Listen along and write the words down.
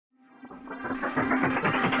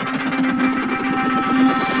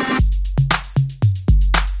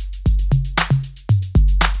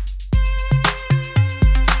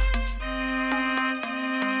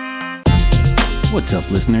What's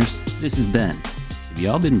up, listeners? This is Ben. Have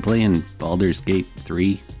y'all been playing Baldur's Gate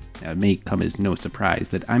 3? Now, it may come as no surprise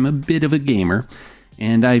that I'm a bit of a gamer,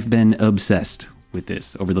 and I've been obsessed with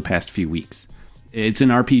this over the past few weeks. It's an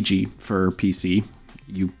RPG for PC.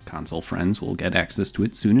 You console friends will get access to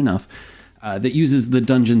it soon enough. That uses the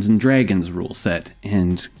Dungeons & Dragons rule set,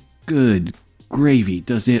 and good gravy,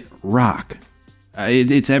 does it rock.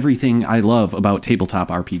 It's everything I love about tabletop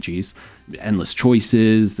RPGs. Endless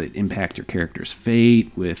choices that impact your character's fate,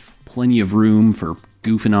 with plenty of room for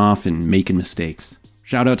goofing off and making mistakes.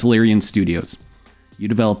 Shout out to Larian Studios. You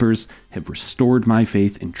developers have restored my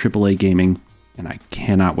faith in AAA gaming, and I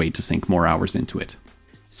cannot wait to sink more hours into it.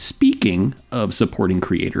 Speaking of supporting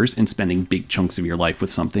creators and spending big chunks of your life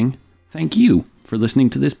with something, thank you for listening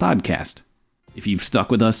to this podcast. If you've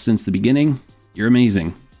stuck with us since the beginning, you're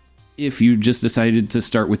amazing. If you just decided to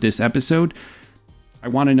start with this episode, I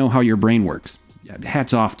want to know how your brain works.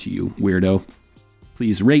 Hats off to you, weirdo.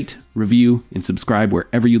 Please rate, review, and subscribe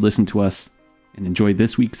wherever you listen to us, and enjoy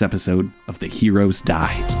this week's episode of The Heroes Die.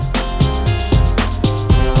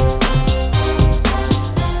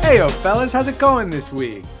 Hey, yo, fellas, how's it going this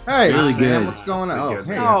week? Hey, Really Sam, good. what's going on? Oh,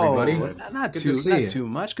 hey, everybody. Not Good too to see you. too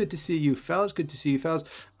much. Good to see you, fellas. Good to see you, fellas.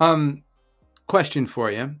 Question for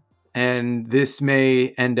you, and this may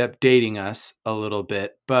end up dating us a little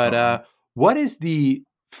bit, but what is the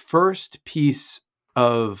first piece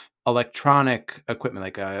of electronic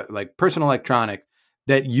equipment, like personal electronics,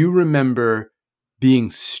 that you remember being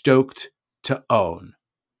stoked to own?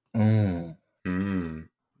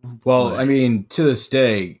 Well, I mean, to this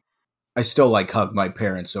day, I still hug my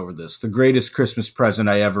parents over this. The greatest Christmas present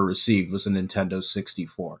I ever received was a Nintendo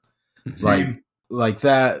 64. That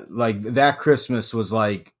Christmas was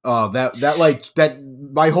that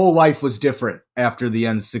my whole life was different after the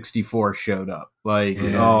N64 showed up.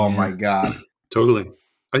 My God. Totally.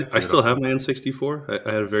 I still have my N64.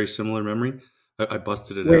 I had a very similar memory. I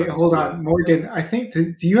busted it out. Wait, hold on. Morgan, I think,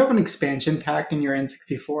 do you have an expansion pack in your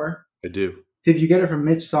N64? I do. Did you get it from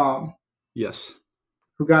Mitch Psalm, Yes.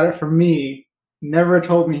 who got it from me? Never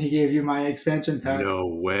told me he gave you my expansion pack. No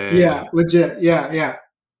way. Yeah, legit. Yeah.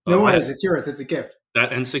 No Oh, worries. It's yours. It's a gift.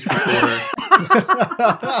 That N64.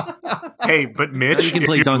 Hey, but Mitch, You can if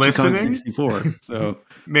play you're Donkey Kong listening, 64. So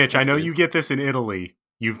Mitch, I know you get this in Italy.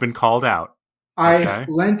 You've been called out. I Okay.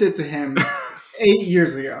 lent it to him 8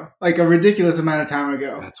 years ago, like a ridiculous amount of time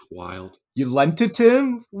ago. That's wild. You lent it to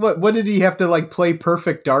him? What did he have to play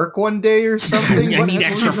Perfect Dark one day or something? I need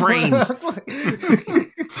extra frames.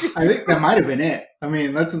 I think that might have been it. I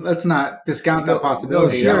mean, let's not discount that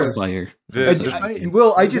possibility. sure. That was- player. I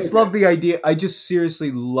just love the idea. I just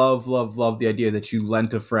seriously love the idea that you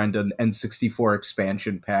lent a friend an N64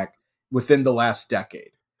 expansion pack within the last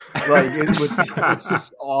decade. It's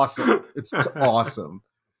just awesome. It's awesome.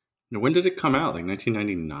 Now, when did it come out?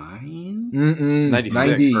 1999?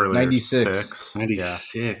 96. 96.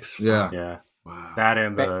 96. Yeah. Yeah. Wow. That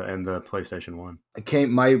and the PlayStation 1.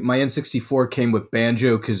 My N64 came with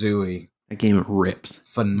Banjo-Kazooie. That game rips.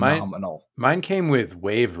 Phenomenal. Mine came with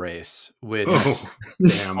Wave Race, which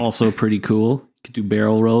Damn. Also pretty cool. Could do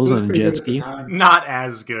barrel rolls it was on a pretty jet good at the ski. time. Not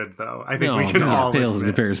as good, though. I think we can all pales in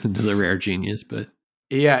admit. comparison to the Rare Genius, but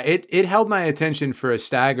yeah, it held my attention for a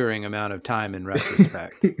staggering amount of time in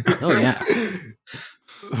retrospect. oh yeah.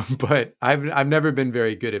 But I've never been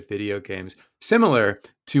very good at video games. Similar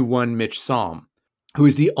to one Mitch Psalm, who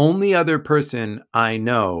is the only other person I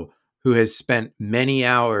know who has spent many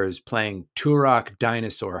hours playing Turok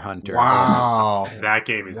Dinosaur Hunter. Wow. That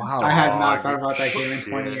game is Wow. I had not dog thought about that game in shit.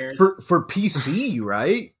 20 years. For PC,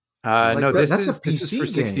 right? No, this that's is a this is PC for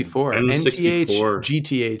game. 64. N64. NTH,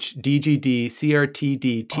 GTH, DGD,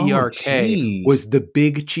 CRTD, TRK gee. was the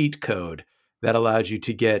big cheat code that allowed you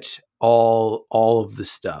to get all of the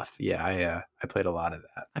stuff. Yeah, I played a lot of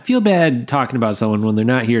that. I feel bad talking about someone when they're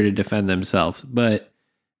not here to defend themselves, but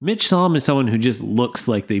Mitch Psalm is someone who just looks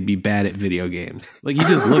like they'd be bad at video games. Like, you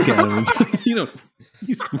just look at him and it's like, you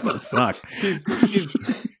must suck. He's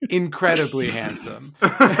incredibly handsome.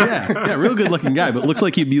 Yeah, real good looking guy, but looks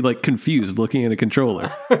like he'd be confused looking at a controller.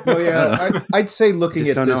 Well, yeah, I'd say looking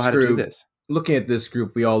Just at don't know this how to do group, this. looking at this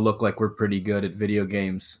group, we all look like we're pretty good at video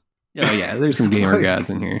games. Oh yeah, there's some gamer gods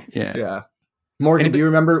in here. Yeah. Yeah. Morgan, do you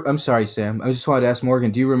remember? I'm sorry, Sam. I just wanted to ask Morgan,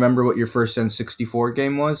 do you remember what your first N64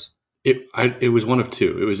 game was? It was one of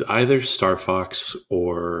two. It was either Star Fox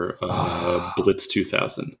or Blitz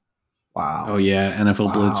 2000. Wow. Oh yeah,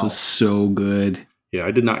 NFL Blitz was so good. Yeah,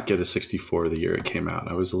 I did not get a 64 the year it came out.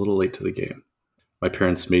 I was a little late to the game. My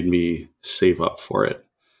parents made me save up for it,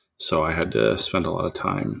 so I had to spend a lot of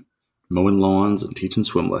time mowing lawns and teaching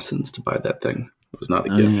swim lessons to buy that thing. It was not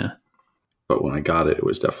a gift. Yeah. But when I got it, it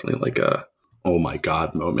was definitely like a oh my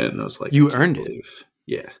God moment. And I was like, You I can't earned it. believe.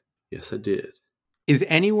 Yeah. Yes, I did. Is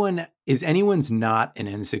anyone's not an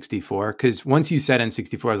N64? Because once you said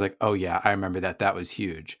N64, I was like, oh yeah, I remember that. That was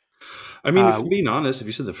huge. I mean, if I'm being honest, if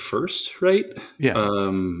you said the first, right? Yeah.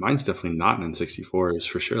 Mine's definitely not an N64. It's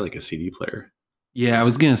for sure like a CD player. Yeah, I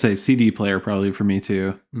was gonna say CD player probably for me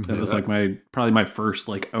too. That Mhm. was like probably my first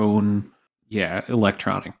like own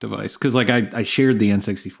electronic device, because like I shared the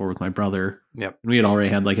N64 with my brother. Yep. And we had already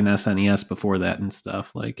had like an SNES before that and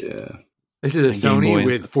stuff. Like Yeah. This is a And Game Boy Sony and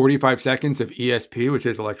with stuff. 45 seconds of ESP, which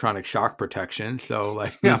is electronic shock protection. So,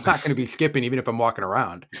 like, I'm not going to be skipping even if I'm walking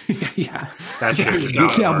around. yeah, That shit was this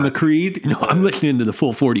gotta album, work. The Creed. No, I'm listening to the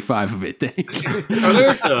full 45 of it. Thank you. Oh,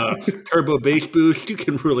 there's a turbo bass boost. You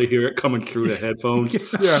can really hear it coming through the headphones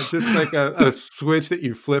Yeah, just like a switch that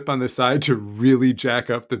you flip on the side to really jack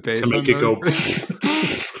up the bass to make on it those go. things.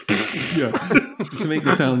 Yeah, to make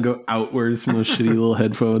the sound go outwards from those shitty little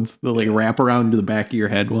headphones. The like wrap around to the back of your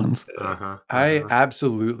head ones. I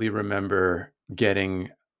absolutely remember getting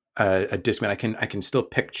a Discman. I can still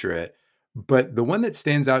picture it, but the one that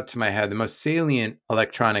stands out to my head, the most salient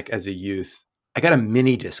electronic as a youth, I got a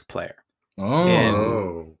mini disc player.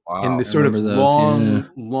 Oh. Wow. In the sort of remember those,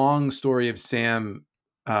 long story of Sam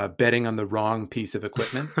betting on the wrong piece of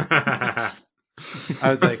equipment. I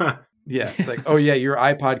was like, yeah, it's like, oh yeah, your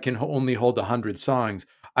iPod can only hold 100 songs.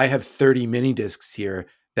 I have 30 mini discs here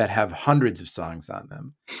that have hundreds of songs on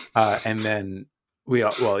them. And then we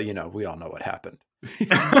all know what happened.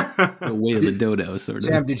 The way of the dodo, sort of.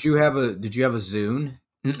 Sam, did you have a Zune?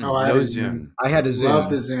 Oh, I had No a Zune. Zune. I had a Zune. Love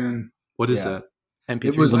the Zune. What is Yeah. that? MP3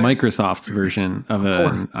 It was The player. Microsoft's version of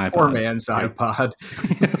an iPod. Poor man's iPod.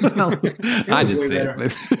 I was did way say better.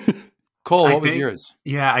 it. But Cole, I what was think- yours?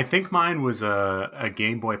 Yeah, I think mine was a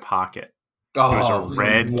Game Boy Pocket. It was a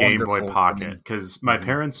red Game Boy wonderful. Pocket because my Mhm.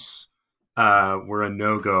 parents were a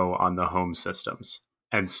no-go on the home systems.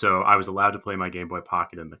 And so I was allowed to play my Game Boy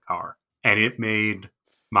Pocket in the car. And it made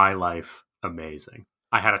my life amazing.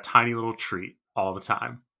 I had a tiny little treat all the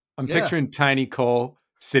time. I'm Yeah. picturing tiny Cole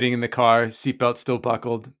sitting in the car, seatbelt still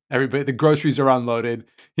buckled. Everybody, the groceries are unloaded.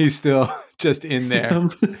 He's still just in there.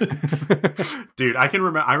 Dude, I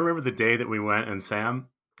remember the day that we went and Sam,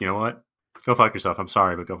 you know what? Go fuck yourself. I'm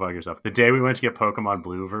sorry, but go fuck yourself. The day we went to get Pokemon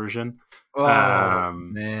Blue version. Oh,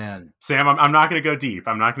 Um, man. Sam, I'm not going to go deep.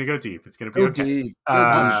 It's going to be Go okay. deep. Go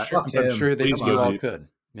Uh, deep. Fuck I'm him. sure that Please you go all deep. could.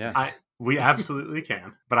 Yeah. We absolutely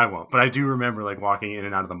can, but I won't. But I do remember like walking in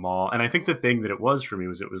and out of the mall. And I think the thing that it was for me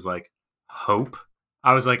was it was like hope.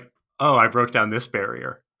 I was like, oh, I broke down this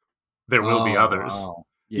barrier. There will be Oh, others. wow.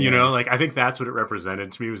 You know, like I think that's what it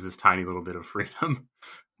represented to me was this tiny little bit of freedom.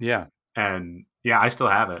 Yeah. And yeah, I still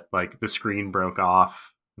have it. Like the screen broke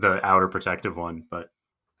off, the outer protective one, but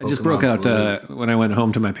I just Pokemon broke out Blue. when I went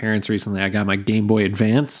home to my parents recently. I got my Game Boy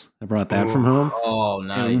Advance. I brought that from home. Oh, And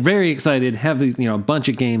nice. I'm very excited. Have these, a bunch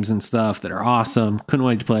of games and stuff that are awesome. Couldn't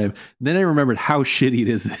wait to play them. Then I remembered how shitty it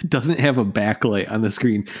is. It doesn't have a backlight on the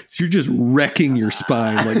screen, so you're just wrecking your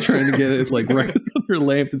spine, like trying to get it like right under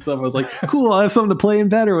lamp and stuff. I was like, cool, I'll have something to play in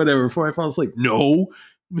bed or whatever. Before I fall asleep, no.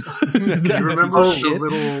 do you remember the Shit.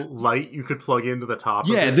 little light you could plug into the top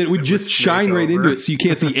Yeah, of it? that would just snake shine right over? into it, so you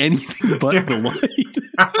can't see anything but Yeah. the light.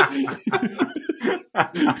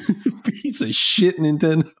 Piece of shit,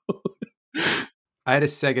 Nintendo. I had a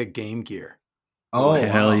Sega Game Gear. Oh,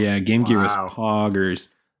 Hell wow. yeah, Game Gear was Wow. poggers.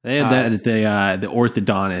 They had that at the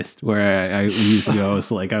orthodontist where I used to go.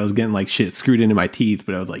 So like I was getting like shit screwed into my teeth,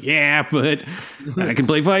 but I was like, yeah, but I can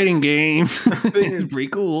play fighting games. It's pretty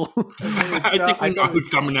cool. I think we know who's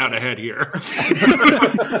coming out ahead here. Go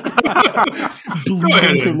Bleeding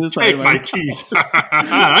ahead from and this side take of my my teeth.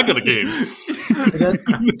 I got a game.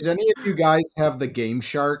 Did any of you guys have the Game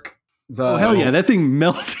Shark? Oh hell yeah, that thing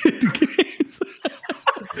melted games.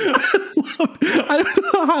 I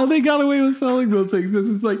don't know how they got away with selling those things. This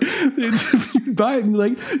is like you buy it and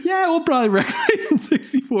like, yeah, we'll probably recommend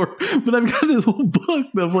 64, but I've got this whole book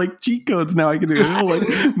of like cheat codes now I can do. Like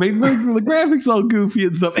make the graphics all goofy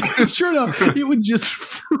and stuff. And sure enough, it would just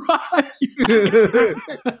fry you.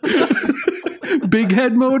 Big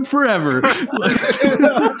head mode forever.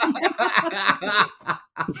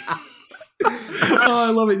 Oh, I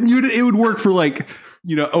love it. It would work for like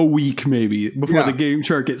a week maybe before the Game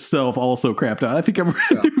Shark itself also crapped out. I think I'm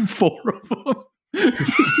running 4 of them.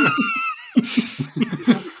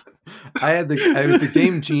 I was the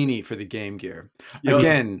Game Genie for the Game Gear. Yep.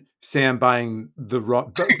 Again, Sam buying the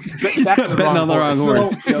wrong Betting on the wrong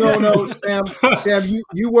horse. No, Sam,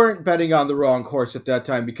 you weren't betting on the wrong horse at that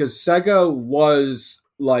time because Sega was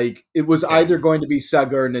like it was either going to be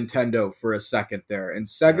Sega or Nintendo for a second there, and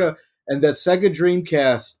Sega and that Sega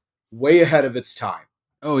Dreamcast way ahead of its time.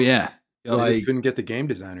 Oh yeah. You just couldn't get the game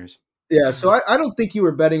designers. Yeah, so I don't think you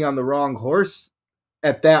were betting on the wrong horse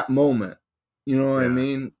at that moment. You know what I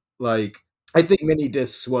mean? Like, I think mini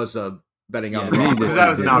discs was a betting on the wrong horse. That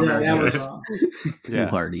was not very good.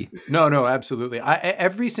 Foolhardy. No, absolutely.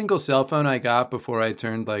 Every single cell phone I got before I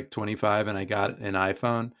turned like 25 and I got an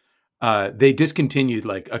iPhone, they discontinued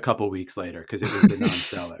like a couple weeks later because it was the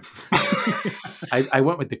non-seller. I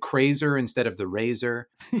went with the Crazer instead of the Razor.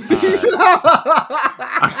 I'm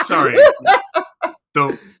sorry.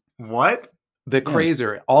 The what? The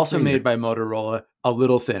Crazer, also made by Motorola, a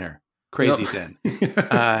little thinner, crazy thin.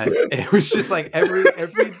 It was just like every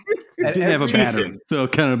it didn't have a battery, so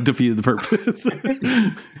it kind of defeated the purpose.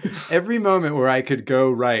 Every moment where I could go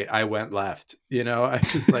right, I went left. You know, I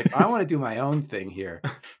was just like, I want to do my own thing here.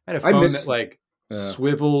 I had a phone that like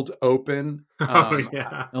swiveled open. Like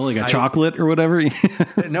a chocolate or whatever.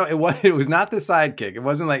 No, it was not the Sidekick. It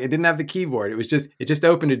wasn't like, it didn't have the keyboard. It just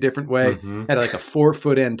opened a different way. Had like a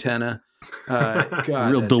 4-foot antenna. God,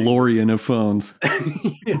 real DeLorean of phones.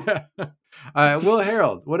 Will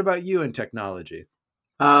Harold, what about you in technology?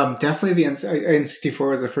 Definitely the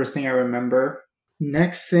N64 was the first thing I remember.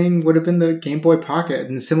 Next thing would have been the Game Boy Pocket,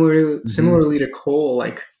 and similarly to Cole,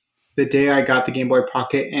 like the day I got the Game Boy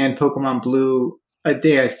Pocket and Pokemon Blue, a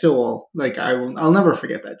day I still will, like I'll never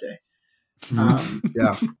forget that day.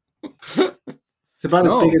 It's about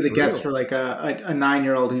as big as it gets for like a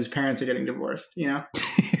 9-year-old whose parents are getting divorced, you know?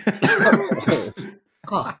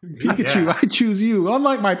 Pikachu, I choose you,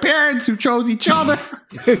 unlike my parents who chose each other.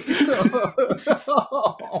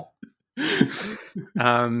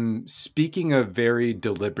 Speaking of very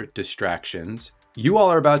deliberate distractions, you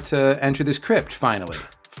all are about to enter this crypt finally.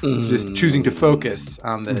 Just choosing to focus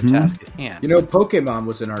on the task at hand. You know, Pokemon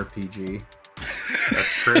was an RPG.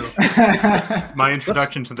 That's true. My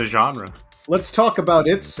introduction to the genre. Let's talk about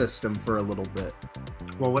its system for a little bit.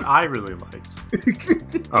 Well, what I really liked...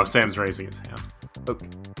 Oh, Sam's raising his hand. Okay.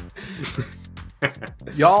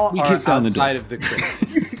 Y'all are outside of the crypt.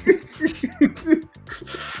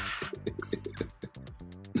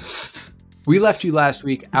 We left you last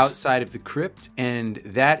week outside of the crypt, and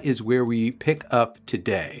that is where we pick up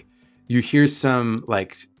today. You hear some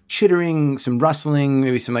like chittering, some rustling,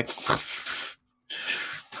 maybe some like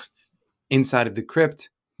inside of the crypt,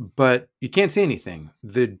 but you can't see anything.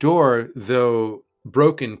 The door, though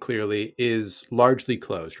broken clearly, is largely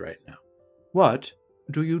closed right now. What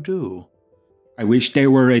do you do? I wish there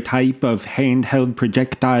were a type of handheld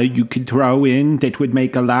projectile you could throw in that would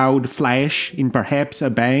make a loud flash and perhaps a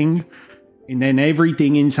bang, and then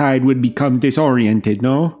everything inside would become disoriented,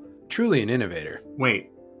 no? Truly an innovator. Wait,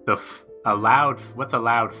 what's a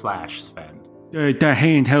loud flash, Sven? The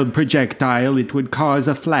handheld projectile, it would cause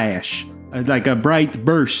a flash, like a bright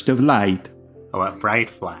burst of light. Oh, a bright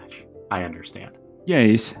flash. I understand.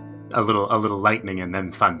 Yes. A little lightning and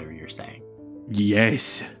then thunder, you're saying?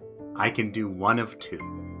 Yes. I can do one of two.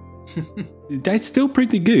 That's still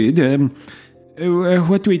pretty good.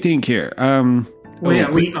 What do we think here? Wait,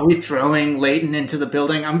 are we throwing Leighton into the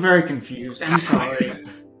building? I'm very confused. I'm sorry.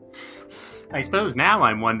 I suppose now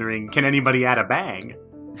I'm wondering, can anybody add a bang?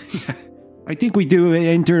 I think we do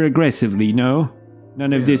enter aggressively, no?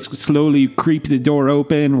 None of this slowly creep the door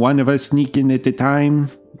open, one of us sneaking at a time,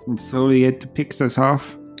 and slowly it picks us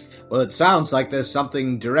off. Well, it sounds like there's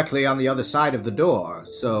something directly on the other side of the door,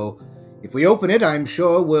 so if we open it, I'm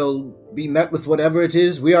sure we'll be met with whatever it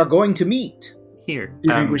is we are going to meet. Here. Do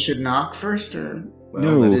you think we should knock first, or...? Well,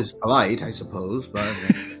 No. that is polite, I suppose, but...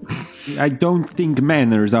 I don't think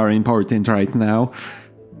manners are important right now.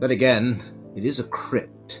 Then again, it is a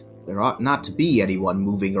crypt. There ought not to be anyone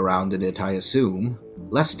moving around in it, I assume,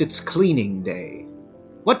 lest it's cleaning day.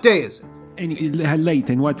 What day is it?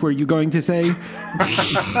 Leighton, what were you going to say?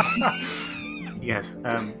 Yes,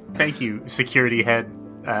 thank you, security head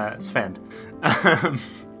Sven.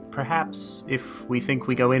 Perhaps if we think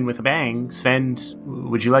we go in with a bang, Sven,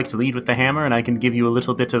 would you like to lead with the hammer and I can give you a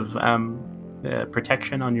little bit of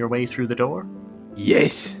protection on your way through the door?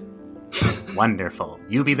 Yes. Wonderful.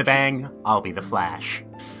 You be the bang, I'll be the flash.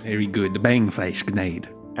 Very good. The bang flash grenade.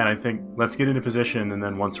 And I think let's get into position, and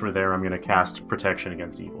then once we're there, I'm going to cast protection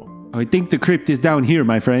against evil. I think the crypt is down here,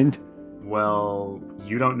 my friend. Well,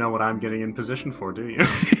 you don't know what I'm getting in position for, do you?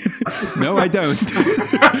 No, I don't.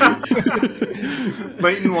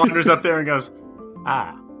 Leighton wanders up there and goes,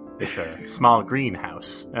 it's a small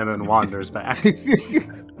greenhouse, and then wanders back. Good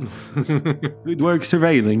work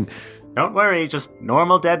surveilling. Don't worry, just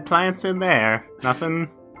normal dead plants in there. Nothing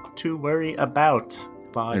to worry about.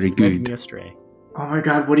 Claude, Very you led good. me astray. Oh my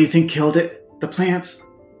god, what do you think killed it? The plants?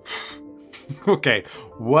 Okay,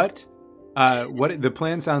 what What the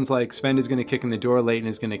plan sounds like? Sven is going to kick in the door. Leighton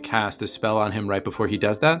is going to cast a spell on him right before he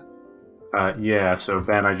does that. Yeah, so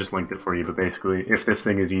then I just linked it for you, but basically, if this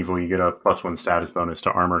thing is evil, you get a +1 status bonus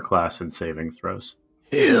to armor class and saving throws.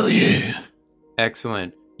 Hell yeah.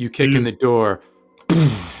 Excellent. You kick in the door.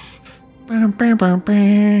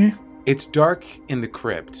 It's dark in the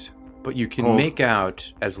crypt, but you can make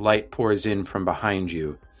out, as light pours in from behind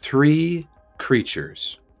you, 3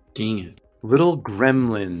 creatures. Dang it. Little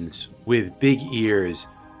gremlins with big ears.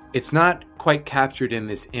 It's not quite captured in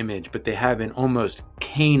this image, but they have an almost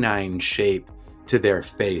canine shape to their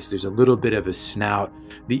face. There's a little bit of a snout.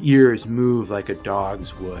 The ears move like a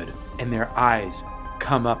dog's would, and their eyes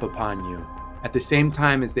come up upon you. At the same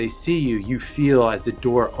time as they see you, you feel as the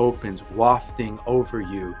door opens, wafting over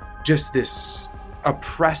you, just this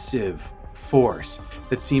oppressive force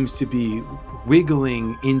that seems to be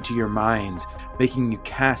wiggling into your minds, making you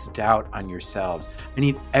cast doubt on yourselves. I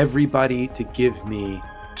need everybody to give me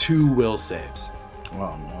 2 will saves.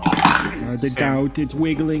 Oh no. The doubt, it's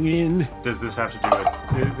wiggling in. Does this have to do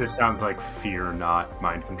with... This sounds like fear, not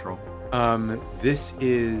mind control. This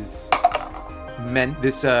is...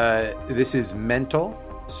 This is mental,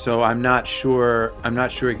 so I'm not sure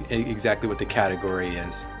exactly what the category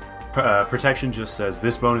is. Protection just says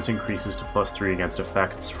this bonus increases to +3 against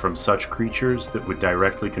effects from such creatures that would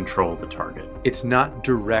directly control the target. It's not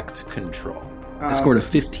direct control. I scored a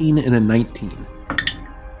 15 and a 19.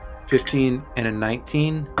 15 and a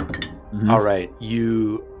 19. Mm-hmm. All right,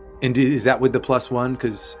 is that with the +1?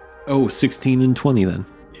 Because 16 and 20 then.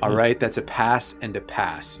 All right, that's a pass and a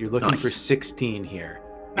pass. You're looking for 16 here.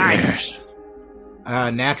 Nice.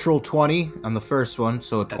 Natural 20 on the first one,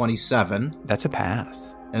 so a 27. That's a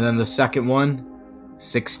pass. And then the second one,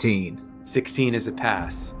 16. 16 is a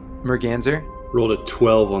pass. Merganser? Rolled a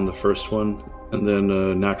 12 on the first one, and then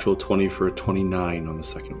a natural 20 for a 29 on the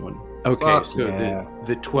second one. Okay,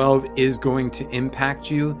 the 12 is going to impact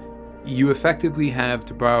you. You effectively have,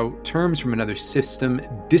 to borrow terms from another system,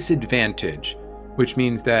 disadvantage, which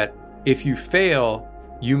means that if you fail,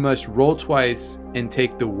 you must roll twice and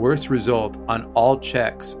take the worst result on all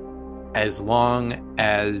checks as long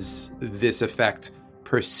as this effect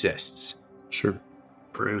persists. Sure.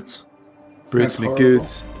 Brutes. Brutes That's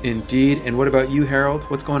McGoots, indeed. And what about you, Harold?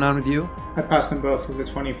 What's going on with you? I passed them both with a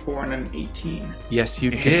 24 and an 18. Yes,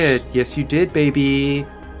 you did. Yes, you did, baby.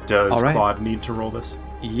 Does All right. Claude need to roll this?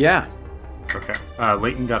 Yeah. Okay.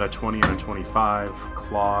 Leighton got a 20 and a 25.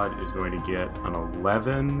 Claude is going to get an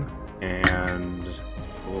 11 and...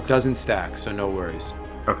 Doesn't stack, so no worries.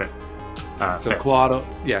 Okay. So Claude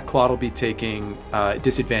will be taking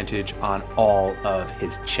disadvantage on all of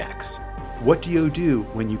his checks. What do you do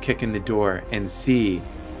when you kick in the door and see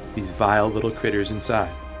these vile little critters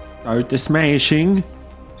inside? Start the smashing.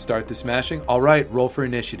 Start the smashing? All right, roll for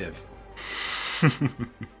initiative.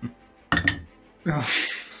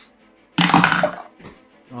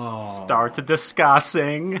 Oh. Start the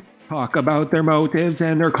discussing. Talk about their motives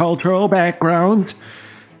and their cultural backgrounds.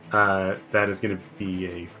 That is going to be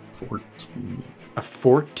a 14. A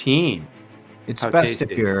 14. It's How best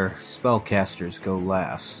tasty. if your spellcasters go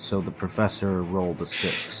last, so the professor rolled a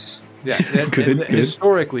 6. Yeah, Good.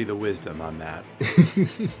 Historically, the wisdom on that.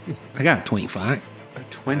 I got 25. A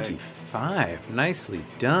 25. Nicely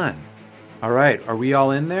done. All right, are we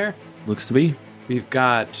all in there? Looks to be. We've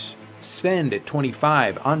got Sven at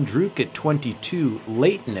 25, Andruk at 22,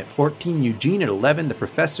 Leighton at 14, Eugene at 11, the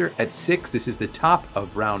professor at 6. This is the top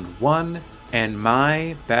of round 1, and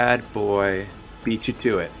my bad boy beat you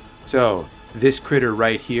to it. So, this critter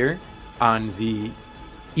right here on the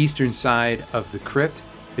eastern side of the crypt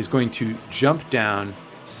is going to jump down,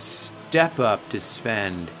 step up to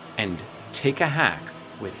Sven, and take a hack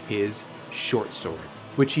with his short sword,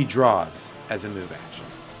 which he draws as a move action.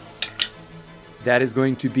 That is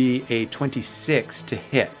going to be a 26 to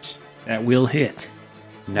hit. That will hit.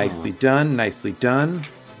 Nicely done, nicely done.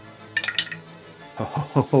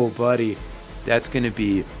 Oh, buddy. That's going to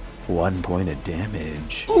be 1 point of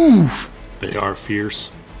damage. Oof. They are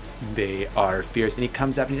fierce. They are fierce. And he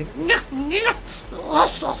comes up and he's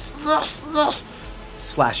like,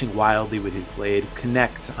 slashing wildly with his blade,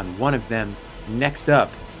 connects on one of them. Next up,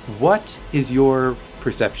 what is your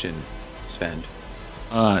perception, Sven?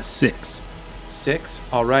 6. 6?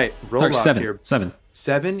 All right, roll Sorry, off 7. here. 7.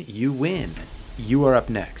 7, you win. You are up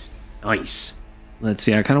next. Nice. Let's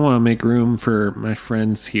see. I kind of want to make room for my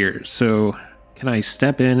friends here. So, can I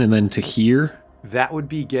step in and then to here? That would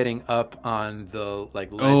be getting up on the ledge.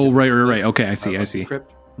 Oh, right. Okay, I see. of the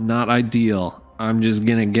crypt. Not ideal. I'm just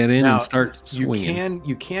gonna get in Now, and start swinging.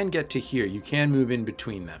 You can get to here. You can move in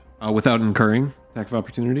between them. Without incurring attack of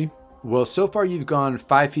opportunity. Well, so far you've gone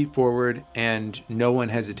 5 feet forward and no one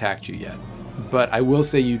has attacked you yet. But I will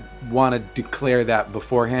say you want to declare that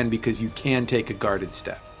beforehand because you can take a guarded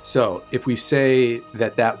step. So if we say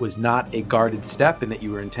that that was not a guarded step and that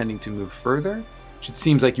you were intending to move further, which it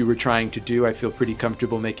seems like you were trying to do, I feel pretty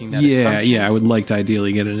comfortable making that assumption. Yeah, I would like to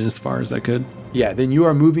ideally get it as far as I could. Yeah, then you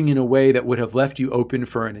are moving in a way that would have left you open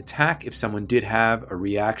for an attack if someone did have a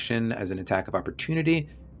reaction as an attack of opportunity.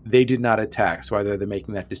 They did not attack, so either they're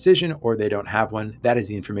making that decision or they don't have one. That is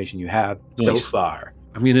the information you have so far.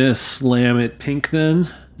 I'm going to slam at Pink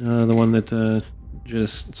then, the one that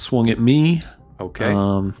just swung at me. Okay.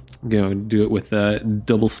 I'm going to do it with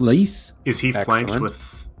double slice. Is he Excellent. flanked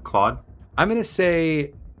with Claude? I'm going to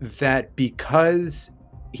say that because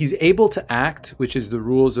he's able to act, which is the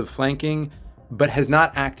rules of flanking, but has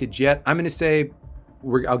not acted yet, I'm going to say,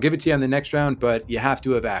 I'll give it to you on the next round, but you have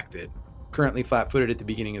to have acted. Currently flat-footed at the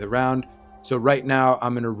beginning of the round. So right now,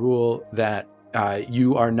 I'm going to rule that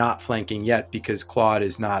you are not flanking yet because Claude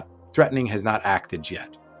is not threatening, has not acted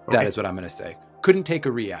yet. Okay. That is what I'm going to say. Couldn't take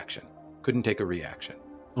a reaction.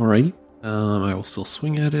 Alrighty. I will still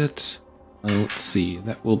swing at it. Let's see.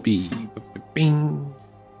 That will be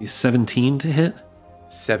 17 to hit.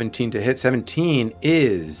 17 to hit. 17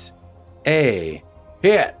 is a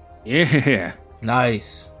hit. Yeah.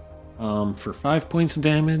 Nice. For 5 points of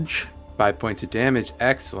damage. 5 points of damage.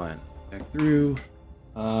 Excellent. Back through.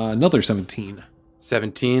 Another 17.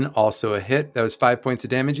 17, also a hit. That was 5 points of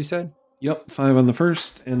damage, you said? Yep, 5 on the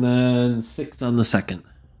first, and then 6 on the second.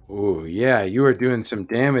 Oh, yeah, you are doing some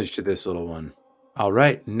damage to this little one. All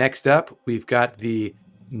right, next up, we've got the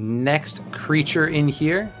next creature in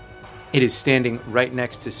here. It is standing right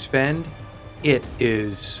next to Sven. It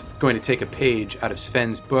is going to take a page out of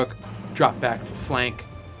Sven's book, drop back to flank,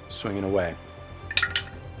 swinging away.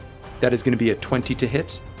 That is going to be a 20 to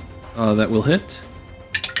hit. That will hit.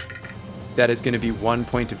 That is going to be 1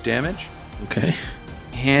 point of damage. Okay.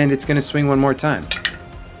 And it's going to swing one more time.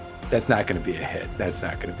 That's not going to be a hit. That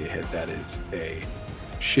is a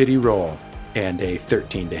shitty roll and a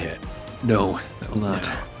 13 to hit. No, that will not.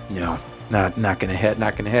 No, not going to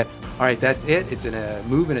hit. All right, that's it. It's a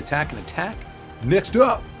move and attack. Next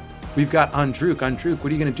up, we've got Andruk. Andruk, what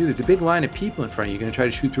are you going to do? There's a big line of people in front of you. You're going to try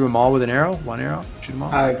to shoot through them all with an arrow? One arrow? Shoot them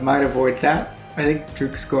all? I might avoid that. I think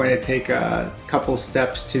Druk's going to take a couple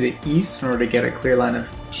steps to the east in order to get a clear line of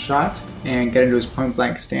shot and get into his point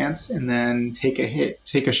blank stance, and then take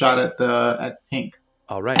a shot at Pink.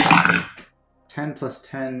 All right. 10 plus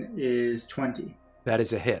 10 is 20. That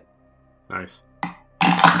is a hit. Nice.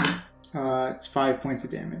 It's 5 points of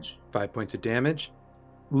damage. 5 points of damage.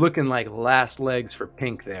 Looking like last legs for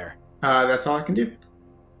Pink there. That's all I can do.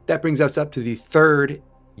 That brings us up to the third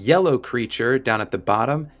yellow creature down at the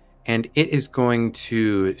bottom, and it is going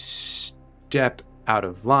to step out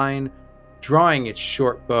of line, drawing its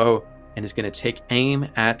short bow, and is going to take aim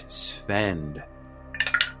at Sven.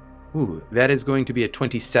 Ooh, that is going to be a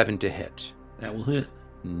 27 to hit. That will hit.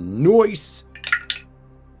 Nice!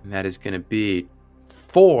 And that is going to be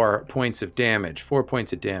 4 points of damage. 4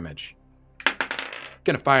 points of damage.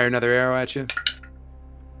 Going to fire another arrow at you.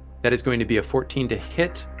 That is going to be a 14 to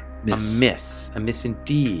hit. Miss. A miss. A miss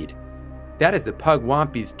indeed. That is the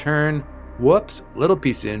Pugwampy's turn. Whoops. Little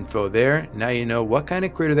piece of info there. Now you know what kind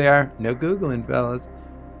of critter they are. No Googling, fellas.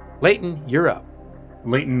 Leighton, you're up.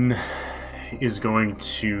 Leighton is going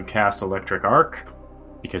to cast Electric Arc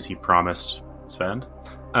because he promised Sven.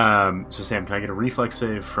 So Sam, can I get a reflex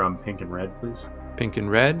save from Pink and Red, please? Pink and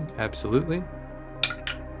red, absolutely.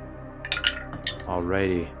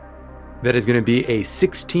 Alrighty. That is going to be a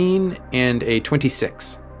 16 and a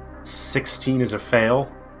 26. 16 is a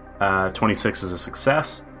fail. 26 is a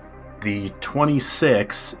success. The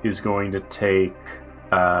 26 is going to take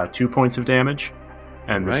 2 points of damage,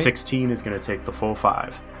 and the 16 is going to take the full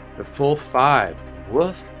 5. The full 5.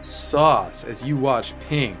 Woof sauce as you watch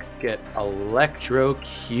Pink get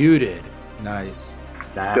electrocuted. Nice.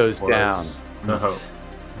 That goes was down. The hope.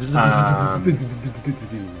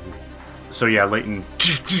 So yeah, Leighton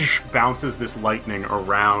bounces this lightning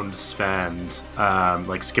around Sven,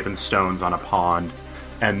 like skipping stones on a pond,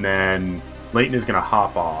 and then Leighton is going to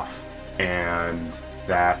hop off, and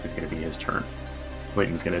that is going to be his turn.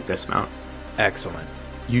 Leighton's going to dismount. Excellent.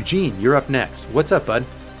 Eugene, you're up next. What's up, bud?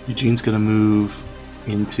 Eugene's going to move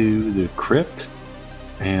into the crypt,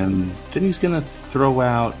 and then he's going to throw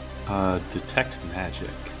out Detect Magic.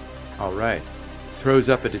 All right. Throws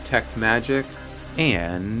up a Detect Magic,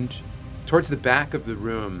 and towards the back of the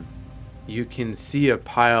room, you can see a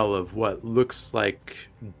pile of what looks like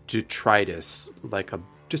detritus, like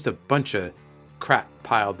just a bunch of crap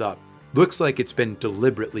piled up. Looks like it's been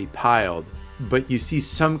deliberately piled. but you see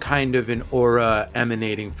some kind of an aura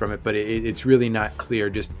emanating from it, but it's really not clear.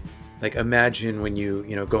 Just like imagine when you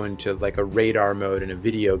go into like a radar mode in a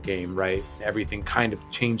video game, right? Everything kind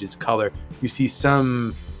of changes color. You see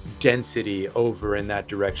some density over in that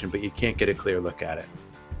direction, but you can't get a clear look at it.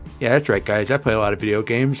 Yeah, that's right, guys. I play a lot of video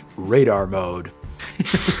games. Radar mode.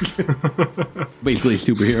 Basically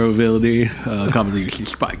superhero ability, commonly used in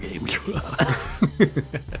spy games.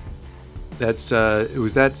 That's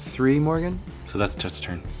was that 3, Morgan? So that's Chet's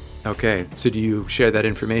turn. Okay, so do you share that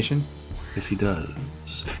information? Yes, he does.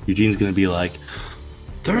 Eugene's gonna be like,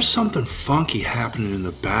 there's something funky happening in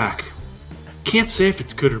the back. Can't say if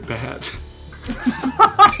it's good or bad.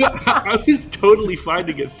 I was totally fine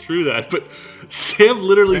to get through that, but Sam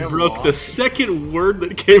literally broke the second word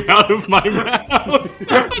that came out of my mouth.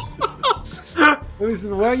 It was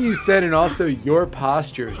what you said, and also your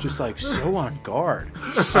posture is just like so on guard.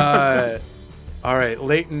 All right,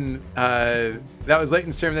 Leighton. That was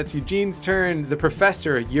Leighton's turn. That's Eugene's turn. The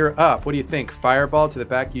professor, you're up. What do you think? Fireball to the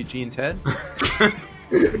back of Eugene's head?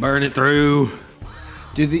 Burn it through.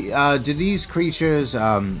 Do these creatures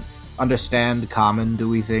understand common, do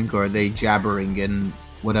we think, or are they jabbering in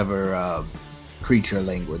whatever creature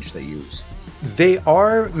language they use? They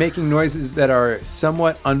are making noises that are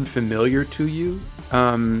somewhat unfamiliar to you.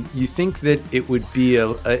 You think that it would be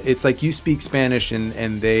it's like you speak Spanish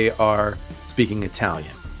and they are speaking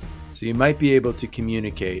Italian. So you might be able to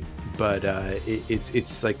communicate, but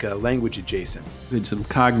it's like a language adjacent. And some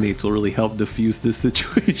cognates will really help diffuse this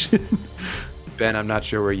situation. Ben, I'm not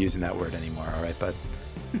sure we're using that word anymore, all right, bud?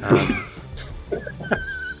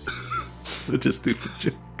 Such a stupid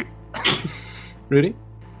joke. Rudy?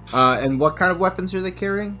 And what kind of weapons are they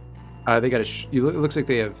carrying? They got it looks like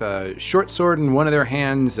they have a short sword in one of their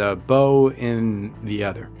hands, a bow in the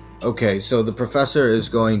other. Okay, so the professor is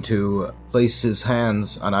going to place his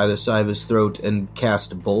hands on either side of his throat and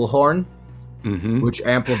cast Bullhorn, which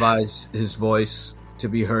amplifies his voice to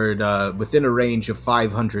be heard within a range of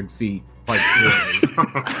 500 feet. Quite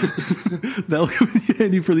clearly. That'll come in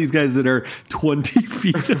handy for these guys that are 20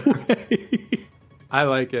 feet away. I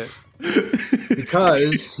like it.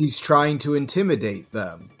 Because he's trying to intimidate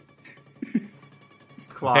them.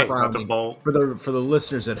 Claw's about to bolt. For the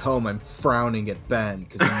listeners at home, I'm frowning at Ben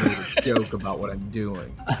because he made a joke about what I'm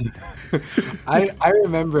doing. I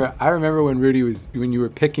remember when you were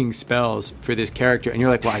picking spells for this character, and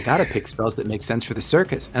you're like, well, I gotta pick spells that make sense for the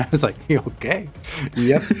circus. And I was like, okay,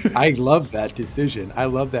 yep. I love that decision. I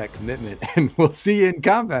love that commitment, and we'll see you in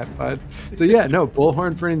combat, bud. So yeah, no,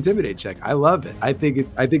 Bullhorn for an intimidate check. I love it. I think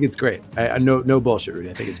it's great. No bullshit,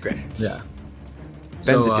 Rudy. I think it's great. Yeah.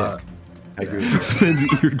 Ben's a dick. I agree with that.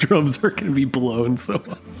 Ben's eardrums are going to be blown so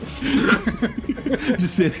much.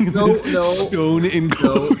 Just sitting in this stone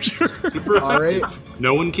enclosure.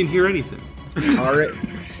 No one can hear anything.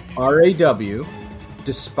 RAW.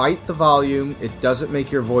 Despite the volume, it doesn't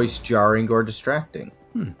make your voice jarring or distracting.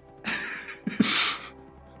 It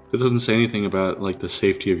doesn't say anything about like the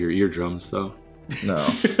safety of your eardrums, though. No.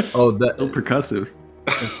 Oh, that so percussive.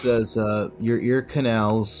 It says your ear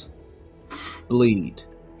canals bleed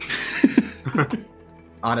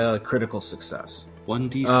on a critical success.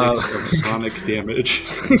 1d6 of sonic damage.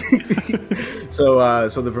 So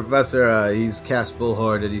the professor he's cast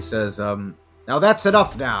Bullhorn and he says, "Now that's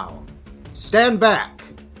enough. Now, stand back."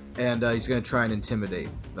 And he's going to try and intimidate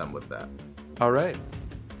them with that. All right.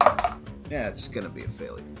 Yeah, it's going to be a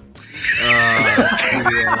failure.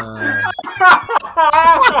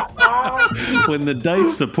 When the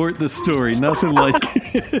dice support the story, nothing like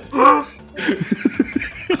it.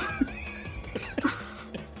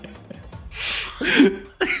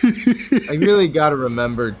 I really got to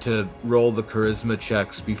remember to roll the charisma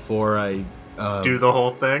checks before I do the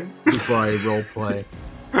whole thing before I role play.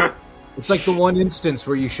 It's like the one instance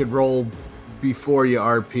where you should roll before you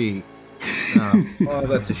RP. Oh,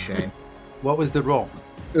 that's a shame. What was the roll?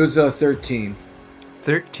 It was 13.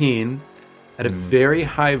 13 at a very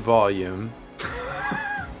high volume.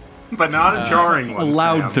 But not a jarring one. A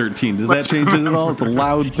loud Sam. 13. Does that change it at all? It's a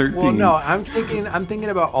loud 13. Well, no, I'm thinking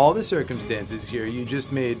about all the circumstances here. You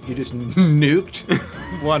just nuked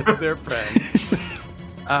one of their friends.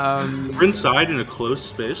 We're inside in a closed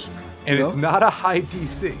space. And it's not a high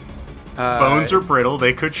DC. Bones are brittle;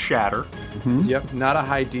 they could shatter. Mm-hmm. Yep, not a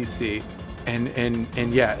high DC.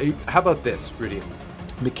 And yeah, how about this, Rudy?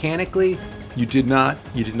 Mechanically, you did not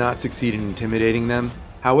succeed in intimidating them.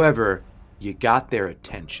 However, you got their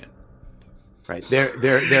attention. Right,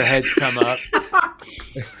 their heads come up,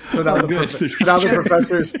 So now the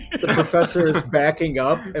professor is backing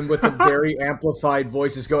up and with a very amplified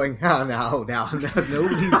voice is going, no,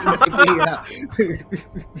 nobody's into me.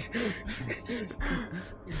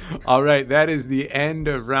 All right, that is the end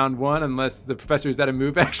of round one, unless the professor is at a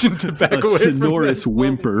move action to back A away sonorous from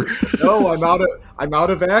whimper. No, I'm out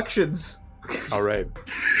of actions. All right.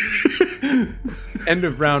 End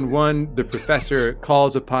of round one, the professor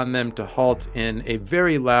calls upon them to halt in a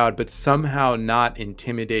very loud but somehow not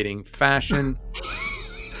intimidating fashion.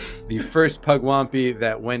 The first Pugwampy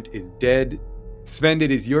that went is dead. Sven,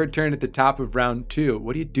 it is your turn at the top of round two.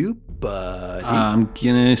 What do you do, buddy? I'm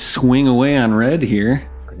gonna swing away on red here.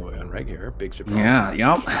 Swing away on red here. Big surprise. Yeah,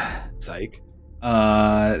 yep. Psych.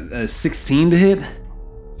 16 to hit.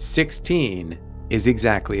 16 is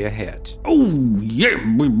exactly a hit. Oh, yeah.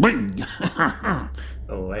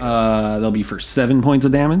 They'll be for 7 points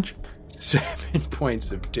of damage. 7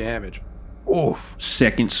 points of damage. Oof.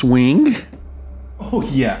 Second swing. Oh,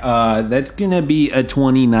 yeah. That's going to be a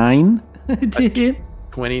 29 to hit.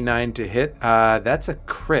 29 to hit. That's a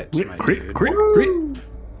crit, my dude. Crit.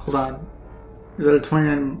 Hold on. Is that a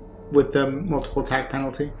 29 with the multiple attack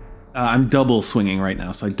penalty? I'm double swinging right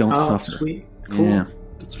now, so I don't suffer. Sweet. Cool. Yeah.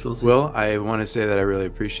 It's filthy. Will, I want to say that I really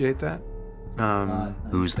appreciate that.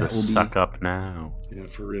 Who's the suck up now? Yeah,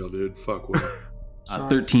 for real, dude. Fuck Will.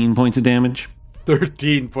 13 points of damage.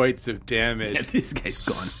 13 points of damage. Yeah, this guy's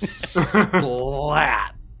gone.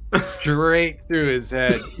 Splat. Straight through his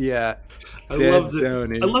head. Yeah. I love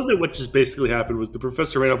that what just basically happened was the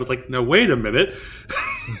professor ran up and was like, no, wait a minute.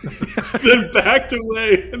 Then backed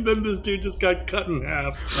away, and then this dude just got cut in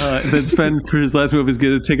half. Then Sven, for his last move, is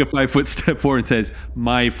going to take a 5-foot step forward and says,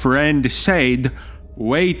 my friend said,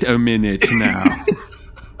 wait a minute now.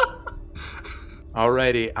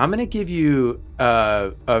 Alrighty. I'm going to give you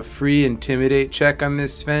a free intimidate check on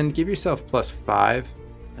this, Sven. Give yourself +5.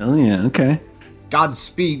 Oh, yeah, okay.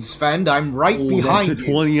 Godspeed, Sven. I'm right behind that's a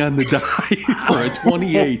you. 20 on the die for a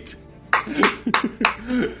 28.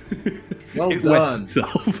 Well It done. lets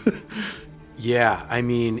itself. Yeah, I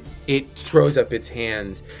mean, it throws up its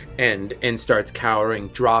hands and starts cowering,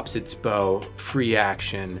 drops its bow, free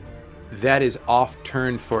action. That is off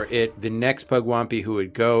turn for it. The next Pugwampy who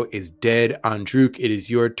would go is dead. Andruk, it is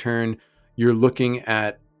your turn. You're looking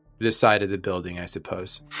at the side of the building, I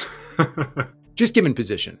suppose. Just given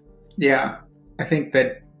position. Yeah. I think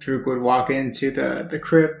that Druk would walk into the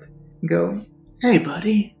crypt and go, hey,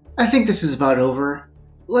 buddy, I think this is about over.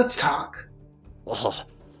 Let's talk.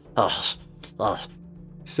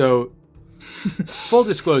 So, full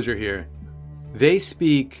disclosure here. They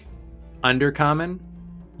speak Undercommon.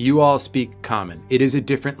 You all speak Common. It is a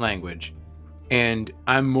different language. And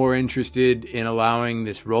I'm more interested in allowing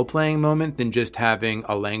this role-playing moment than just having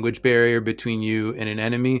a language barrier between you and an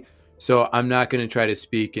enemy. So I'm not going to try to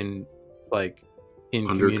speak in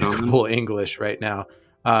incommunicable English right now.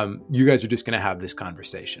 You guys are just going to have this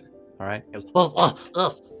conversation. All right? Yes. We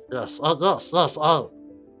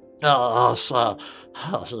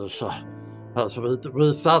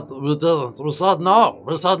said we didn't. We said no.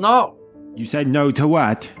 We said no. You said no to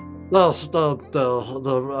what? Yes, the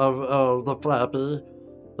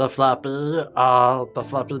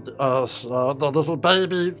little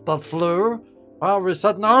baby that flew. Well, we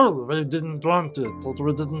said no. We didn't want it.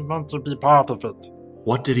 We didn't want to be part of it.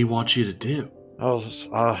 What did he want you to do?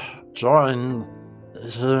 Join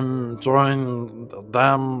him, join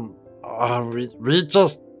them. We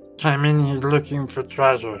just came in here looking for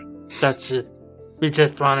treasure. That's it. We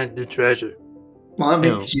just wanted the treasure. Well, I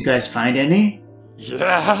mean, did you guys find any?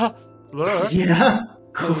 Yeah. Look. Yeah.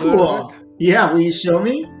 Cool. Yeah, will you show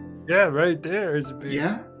me? Yeah, right there is a big.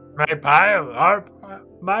 Yeah. My pile.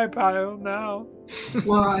 My pile now.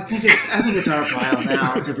 Well, I think it's our pile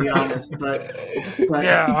now, to be honest. But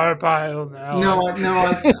yeah, our pile now. No.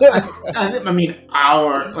 I mean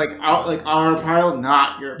our pile,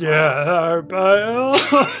 not your pile. Yeah, our pile.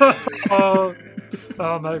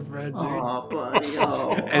 Oh, my friends. Oh, buddy.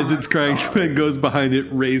 Oh, As it's crying, Sven goes behind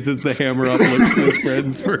it, raises the hammer up, looks to his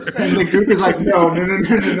friends first. And the group is like, no. Like,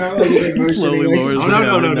 he's like Slowly lowers the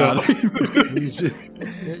hammer. No.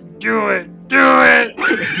 Do it.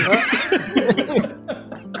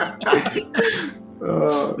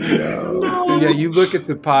 Oh, no. Yeah, you look at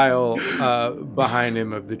the pile behind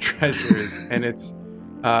him of the treasures, and it's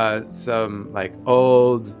some like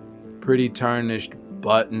old, pretty tarnished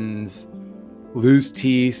buttons, loose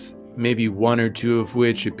teeth, maybe one or two of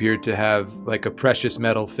which appear to have like a precious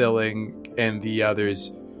metal filling, and the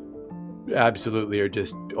others absolutely are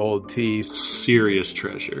just old teeth. Serious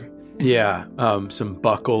treasure. Yeah, some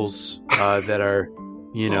buckles that are,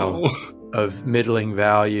 of middling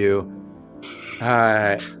value.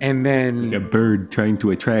 And then A bird trying to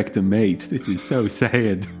attract a mate. This is so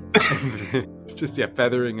sad. just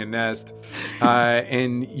feathering a nest.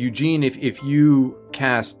 And Eugene, if you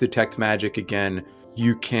cast detect magic again,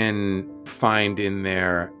 you can find in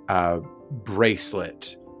there a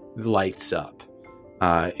bracelet lights up.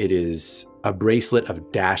 It is a bracelet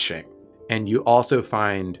of dashing, and you also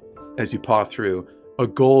find, as you paw through, a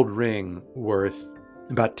gold ring worth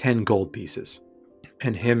about 10 gold pieces.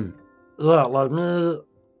 And him, Yeah, like me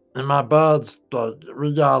and my buds, like,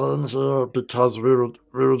 we got in here because we were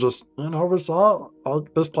just, we saw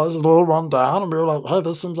this place is a little run down, and we were like, hey,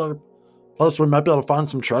 this seems like a place we might be able to find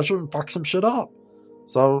some treasure and fuck some shit up.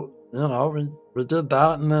 So, we did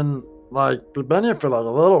that, and then, like, we've been here for, like, a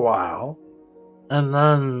little while, and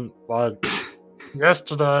then, like,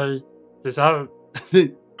 yesterday, this little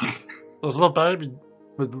baby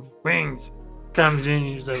with wings comes in, and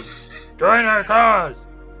he's like, join our cause.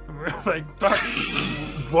 And we're like,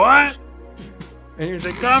 what? And he's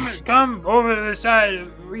like, come over to the side. I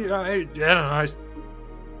don't know, I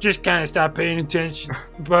just kind of stopped paying attention.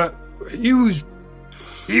 But he was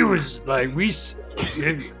like,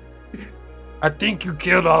 I think you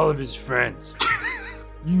killed all of his friends.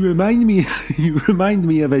 You remind me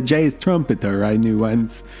of a jazz trumpeter I knew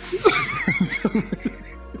once.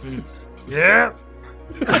 Yeah.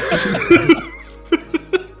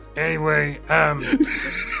 Anyway,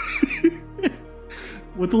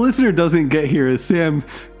 what the listener doesn't get here is Sam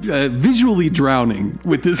visually drowning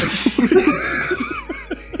with this.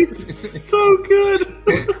 So good.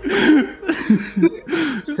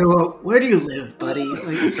 So, where do you live, buddy?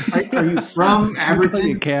 Like, are you from Like a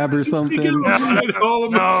Abberton? cab or something.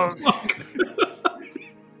 no.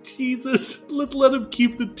 Jesus, let's let him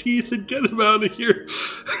keep the teeth and get him out of here.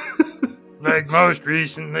 Like most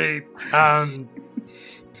recently,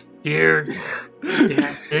 here,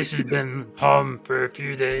 this has been home for a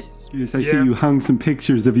few days. Yes, I see you hung some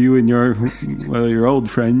pictures of you and your old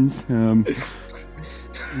friends. Oh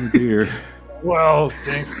dear. Well,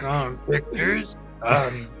 thanks on pictures,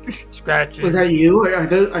 scratches. Was that you? Are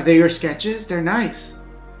they your sketches? They're nice.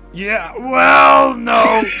 Yeah, well,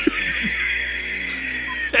 no.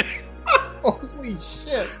 Holy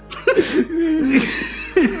shit!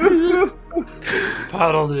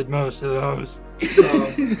 Puddle did most of those.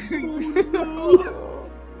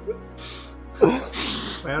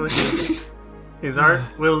 Well, his art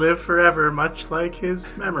will live forever, much like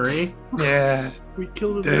his memory. Yeah. We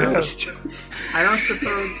killed him Yeah. first. I don't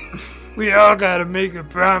suppose. We all gotta make a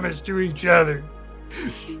promise to each other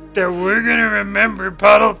that we're gonna remember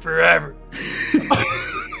Puddle forever.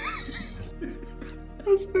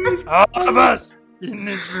 All of us in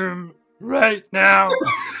this room right now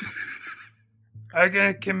are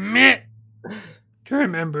gonna commit to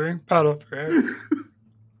remembering Puddle forever.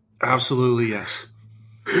 Absolutely, yes.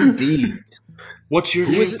 Indeed. What's your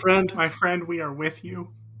name, friend? My friend, we are with you.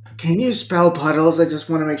 Can you spell puddles? I just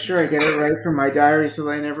want to make sure I get it right for my diary so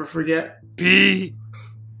that I never forget. P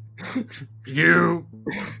U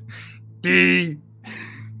D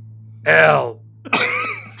L.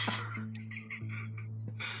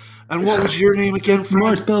 And what was your name again, friend?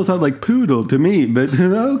 More spells sound like poodle to me, but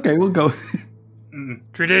okay, we'll go.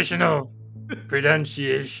 Traditional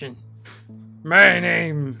pronunciation. My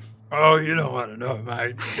name. Oh, you don't want to know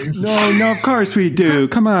my name. No, of course we do.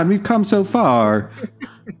 Come on, we've come so far.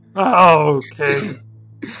 Oh, okay.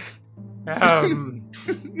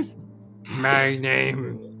 My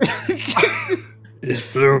name is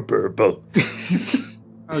Blue Purple.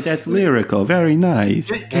 Oh, that's lyrical. Very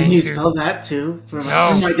nice. Can you spell that too for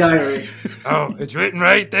my diary? Oh, it's written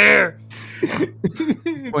right there.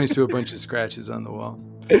 points to a bunch of scratches on the wall.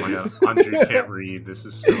 Oh my god, Andre can't read. This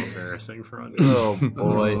is so embarrassing for Andre. Oh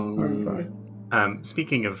boy.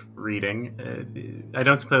 Speaking of reading, I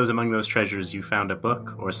don't suppose among those treasures you found a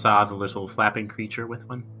book or saw the little flapping creature with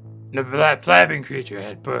one? That flapping creature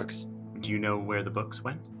had books Do you know where the books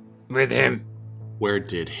went? with him. Where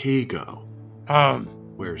did he go?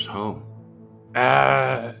 Where's home?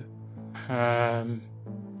 I don't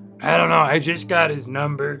know. I just got his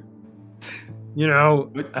number. You know,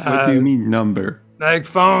 What do you mean number? like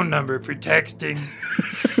phone number for texting.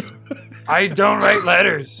 I don't write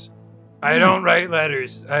letters.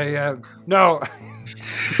 No.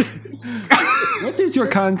 What is your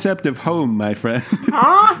concept of home, my friend?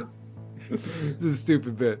 This is a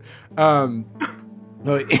stupid bit. No,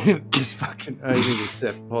 just fucking. I need a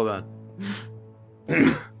sip. Hold on.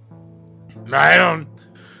 I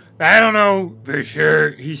don't know for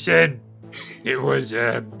sure. He said it was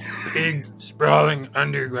a big sprawling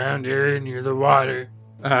underground area near the water.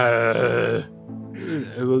 It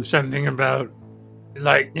was something about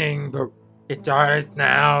lightning, but It's ours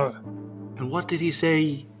now. And what did he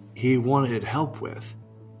say he wanted help with?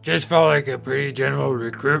 Just felt like a pretty general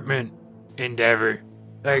recruitment endeavor.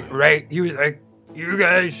 He was like, you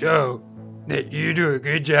guys show that you do a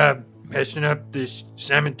good job messing up this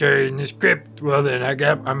cemetery and this crypt. Well, then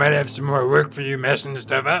I might have some more work for you messing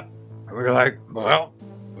stuff up. And we were like, well,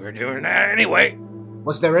 we're doing that anyway.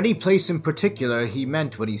 Was there any place in particular he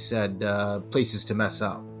meant when he said places to mess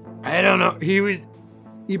up? I don't know.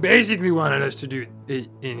 He basically wanted us to do it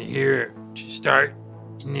in here to start.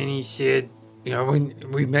 And then he said,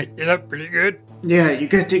 we messed it up pretty good. Yeah, you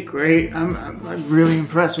guys did great. I'm really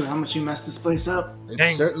impressed with how much you messed this place up.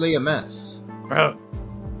 It's certainly a mess. Well,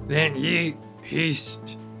 then he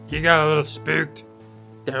got a little spooked.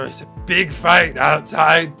 There was a big fight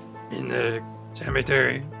outside in the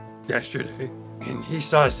cemetery yesterday, and he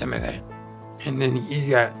saw some of that. And then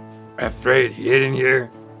he got afraid. He hid in here.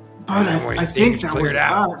 But I think that was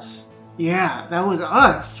us. Yeah, that was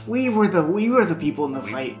us. We were the people in the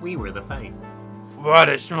fight. We were the fight. What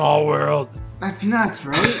a small world. That's nuts,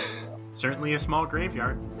 right? Certainly a small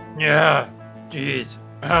graveyard. Yeah. Jeez.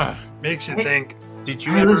 Makes you think. Did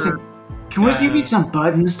you Hey, ever... listen. Can we give you some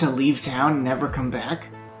buttons to leave town and never come back?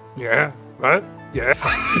 Yeah. What? Yeah.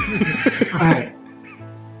 Alright.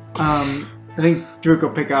 I think Drake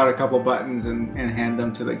will pick out a couple buttons and hand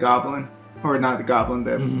them to the goblin. Or not the goblin,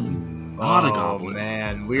 the... Not a goblin.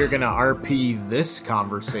 Man, we're gonna RP this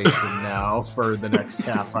conversation now for the next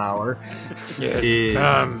half hour. Yeah.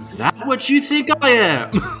 Is that what you think I am?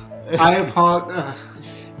 I apologize.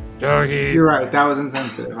 Doggy. You're right, that was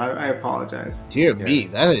insensitive. I apologize. Dear me,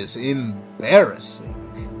 that is embarrassing.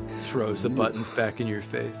 Throws the buttons back in your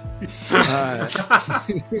face.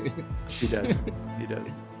 He does.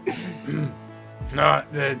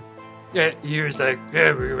 Not that. Yeah, he was like,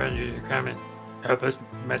 yeah, we want you to come and help us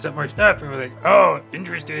mess up more stuff. And we're like, oh,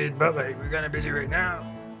 interested, but like, we're kind of busy right now.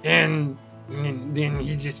 And then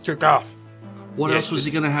he just took off. What else was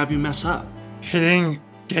he going to have you mess up? He didn't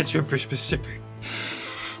get super specific.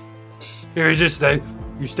 It was just like,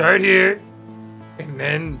 you start here, and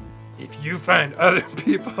then if you find other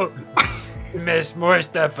people to mess more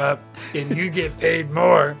stuff up, then you get paid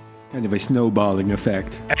more. Kind of a snowballing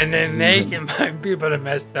effect. And then they can find people to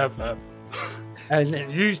mess stuff up. And then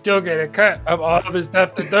you still get a cut of all the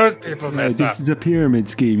stuff that those people mess up. This is a pyramid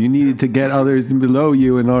scheme. You needed to get others below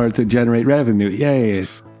you in order to generate revenue.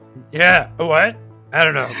 Yes. Yeah, what? I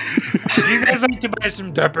don't know. Do you guys like to buy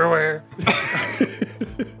some Tupperware?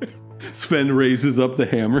 Sven raises up the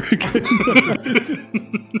hammer again.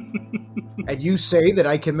 And you say that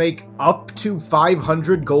I can make up to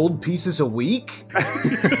 500 gold pieces a week?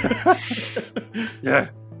 Yeah,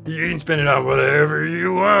 you can spend it on whatever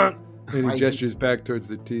you want. And he gestures back towards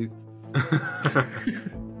the teeth.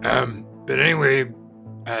 But anyway,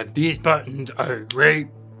 these buttons are great.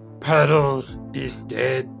 Puddle is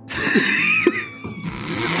dead.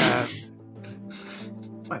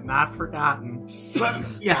 But not forgotten. But,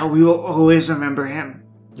 yeah, we will always remember him.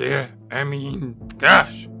 Yeah, I mean,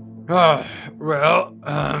 gosh. Oh, well,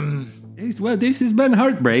 Well, this has been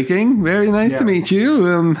heartbreaking. Very nice to meet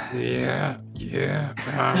you. yeah.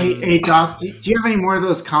 Hey, Doc, do you have any more of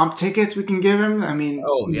those comp tickets we can give him? I mean,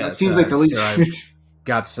 it seems like the least. Sure,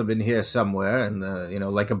 got some in here somewhere, and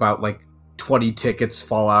about 20 tickets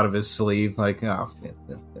fall out of his sleeve. Like, oh,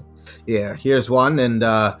 yeah, here's one, and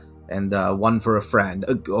one for a friend.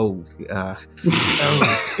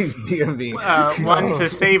 Dear me. One to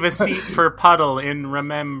save a seat for Puddle in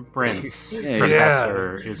remembrance,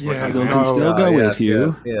 Professor, is what Puddle can still go with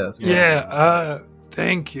you. Yes. Yeah,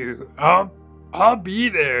 thank you. I'll be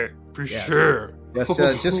there for sure. Yes,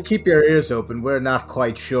 just keep your ears open. We're not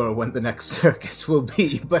quite sure when the next circus will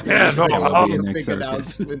be, but I'll be a big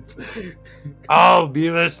announcement. I'll be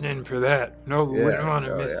listening for that. No, we wouldn't want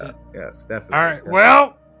to miss it. Yes, definitely. All right,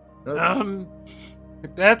 well,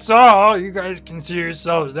 if that's all, you guys can see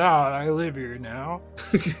yourselves out. I live here now.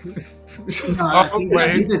 No, I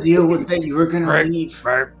think the deal was that you were going to leave.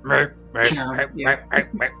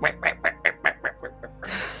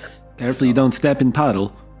 Careful you don't step in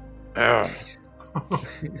Puddle. Oh,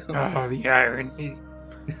 the irony.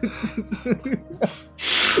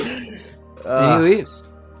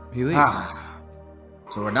 He leaves.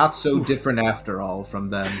 So we're not so different after all from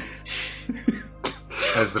them.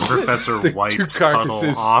 As the professor The wipes two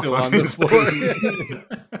carcasses Puddle off still of on the his floor.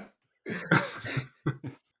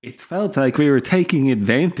 It felt like we were taking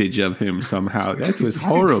advantage of him somehow. That was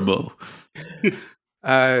horrible.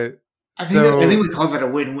 I think we call that a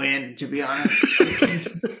win-win, to be honest.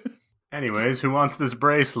 Anyways, who wants this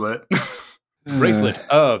bracelet? Bracelet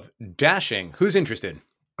of dashing. Who's interested?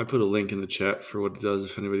 I put a link in the chat for what it does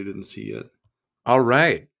if anybody didn't see yet. All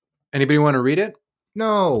right. Anybody want to read it?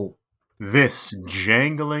 No. This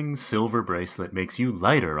jangling silver bracelet makes you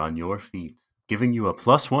lighter on your feet, giving you a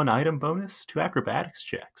 +1 item bonus to acrobatics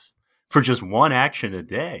checks. For just 1 action a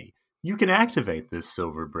day, you can activate this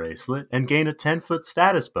silver bracelet and gain a 10-foot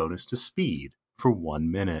status bonus to speed for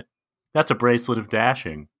 1 minute. That's a bracelet of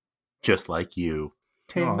dashing, just like you.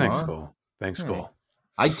 Ting. Thanks, Aw. Cole. Thanks, Hey. Cole.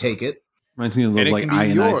 I'd take it. Reminds me of And those it like can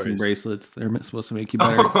be ionizing yours. bracelets. They're supposed to make you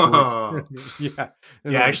better at sports. Yeah.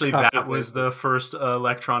 Yeah, actually, that was the first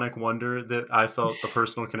electronic wonder that I felt a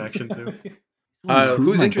personal connection to. Improve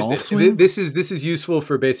Who's my interested? golf swing? This is useful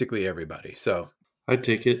for basically everybody. So I'd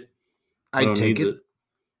take it. I'd Bro take needs it.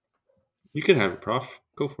 You can have it, Prof.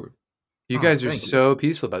 Go for it. you Oh, guys are thank you. so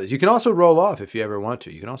peaceful about this. You can also roll off if you ever want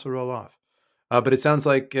to. You can also roll off. But it sounds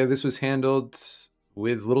like this was handled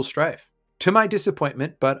with little strife. To my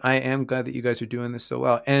disappointment, but I am glad that you guys are doing this so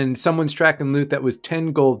well. And someone's tracking loot that was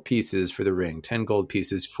 10 gold pieces for the ring. 10 gold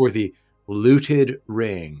pieces for the looted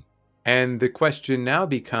ring. And the question now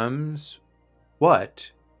becomes,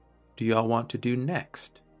 what do y'all want to do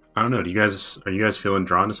next? I don't know. Are you guys feeling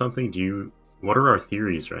drawn to something? What are our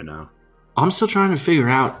theories right now? I'm still trying to figure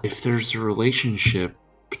out if there's a relationship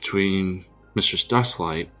between Mistress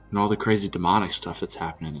Dustlight and all the crazy demonic stuff that's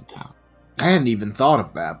happening in town. I hadn't even thought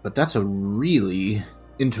of that, but that's a really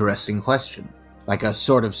interesting question. Like a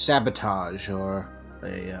sort of sabotage or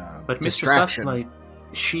a But Mistress distraction. Dustlight,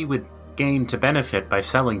 she would gain to benefit by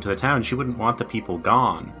selling to the town. She wouldn't want the people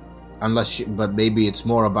gone. But maybe it's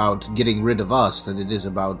more about getting rid of us than it is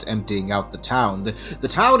about emptying out the town. The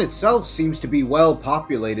town itself seems to be well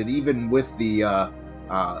populated, even with the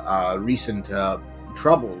recent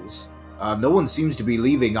troubles. No one seems to be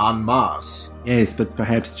leaving en masse. Yes, but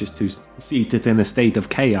perhaps just to seat it in a state of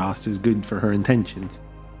chaos is good for her intentions.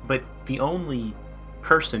 But the only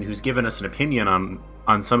person who's given us an opinion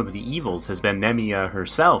on some of the evils has been Nemia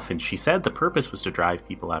herself, and she said the purpose was to drive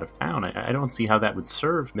people out of town. I don't see how that would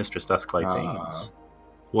serve Mistress Dusklight's aims.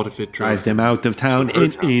 What if it Drive them out of town to her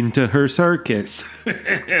and town? into her circus.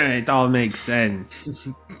 It all makes sense.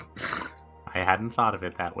 I hadn't thought of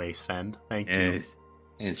it that way, Sven. Thank you. Yes.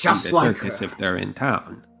 And just see the like circus her. if they're in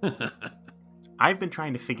town. I've been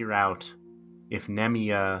trying to figure out if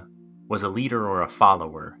Nemia was a leader or a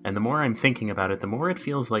follower, and the more I'm thinking about it, the more it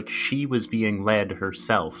feels like she was being led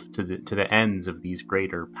herself to the ends of these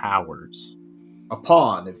greater powers. A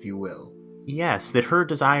pawn, if you will. Yes, that her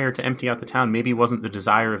desire to empty out the town maybe wasn't the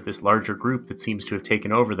desire of this larger group that seems to have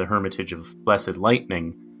taken over the Hermitage of Blessed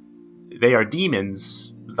Lightning. They are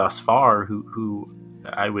demons, thus far, who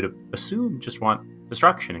I would assume just want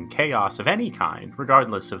destruction and chaos of any kind,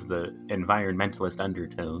 regardless of the environmentalist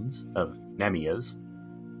undertones of Nemia's,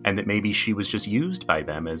 and that maybe she was just used by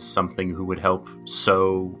them as something who would help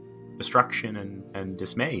sow destruction and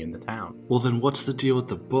dismay in the town. Well, then what's the deal with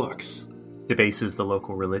the books? Debases the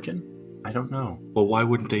local religion? I don't know. Well, why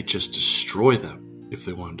wouldn't they just destroy them if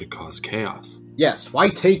they wanted to cause chaos? Yes, why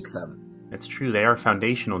take them? It's true, they are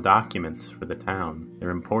foundational documents for the town.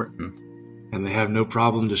 They're important. And they have no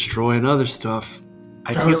problem destroying other stuff.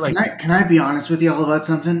 I Fellas, feel like... can I be honest with y'all about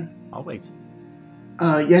something? Always.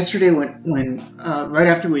 Yesterday, when right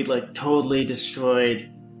after we'd like totally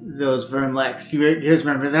destroyed those Vermlex, you guys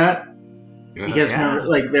remember that? Yeah. You guys remember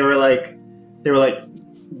like they were like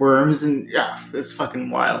worms and it's fucking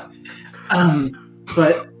wild.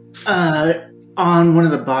 But on one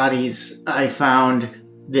of the bodies, I found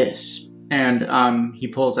this, and he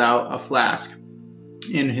pulls out a flask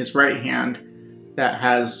in his right hand that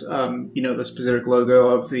has the specific logo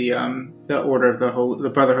of the Order of the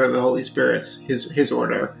Brotherhood of the Holy Spirits, his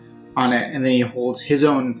order on it, and then he holds his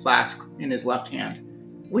own flask in his left hand.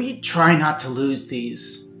 We try not to lose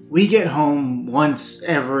these. We get home once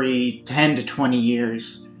every 10 to 20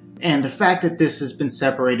 years, and the fact that this has been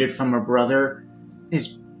separated from a brother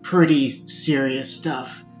is pretty serious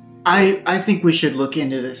stuff. I think we should look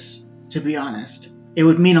into this, to be honest. It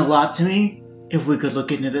would mean a lot to me if we could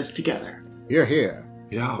look into this together. You're here.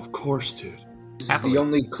 Yeah, of course, dude. This is the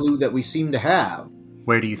only clue that we seem to have.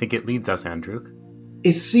 Where do you think it leads us, Andrew?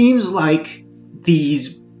 It seems like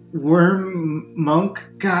these worm monk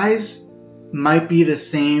guys might be the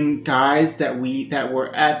same guys that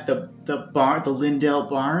were at the barn, the Lindell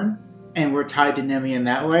barn, and were tied to Nemi in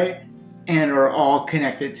that way, and are all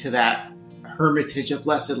connected to that Hermitage of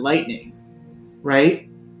Blessed Lightning, right?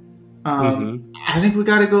 I think we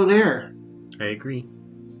got to go there. I agree.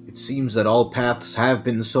 It seems that all paths have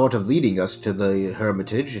been sort of leading us to the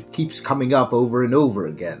Hermitage. It keeps coming up over and over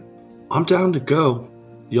again. I'm down to go.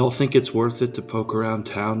 Y'all think it's worth it to poke around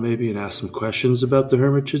town maybe and ask some questions about the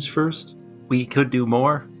Hermitage first? We could do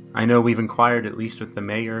more. I know we've inquired at least with the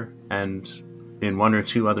mayor and in one or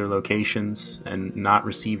two other locations and not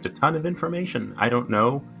received a ton of information. I don't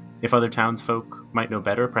know if other townsfolk might know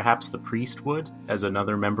better. Perhaps the priest would, as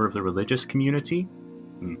another member of the religious community.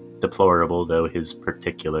 Deplorable though his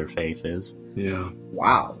particular faith is. Yeah.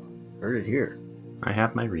 Wow. Heard it here. I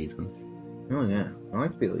have my reasons. Oh, yeah. I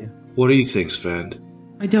feel you. What do you think, Sven?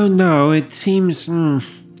 I don't know. It seems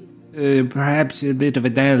perhaps a bit of a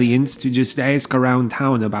dalliance to just ask around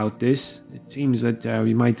town about this. It seems that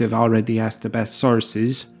we might have already asked the best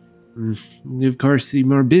sources. Of course, the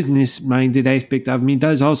more business-minded aspect of me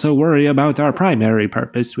does also worry about our primary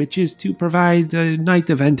purpose, which is to provide a night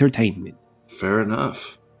of entertainment. Fair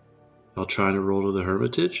enough. Y'all trying to roll to the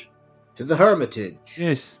Hermitage? To the Hermitage.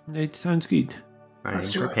 Yes, that sounds good. I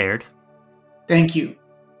Let's am do it. prepared. Thank you.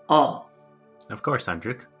 All. Of course,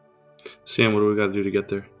 Andrik. Sam, what do we got to do to get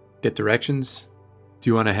there? Get directions. Do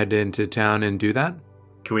you want to head into town and do that?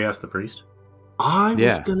 Can we ask the priest? I was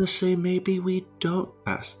Yeah. going to say maybe we don't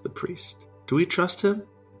ask the priest. Do we trust him?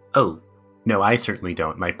 Oh, no, I certainly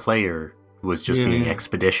don't. My player was just being Yeah.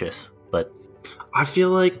 expeditious, but I feel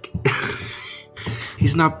like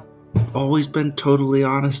he's not always been totally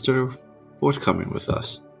honest or forthcoming with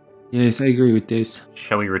us. Yes, I agree with this.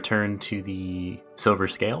 shall we return to the silver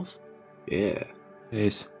scales? Yeah.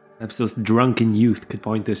 Yes. Perhaps those drunken youth could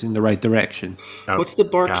point us in the right direction. Oh, What's the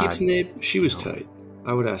barkeep's God. name? She was tight.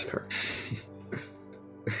 I would ask her.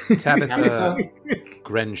 Tabitha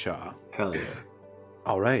Grenshaw. Hell yeah.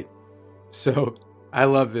 All right. So I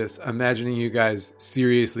love this. Imagining you guys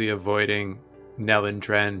seriously avoiding Nell and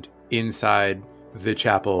Trend inside the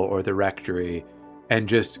chapel or the rectory and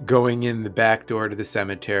just going in the back door to the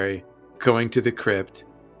cemetery, going to the crypt,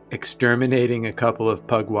 exterminating a couple of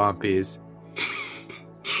Pugwampies,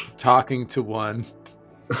 talking to one,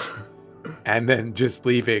 and then just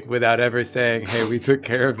leaving without ever saying, hey, we took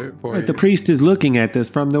care of it for you. The priest is looking at us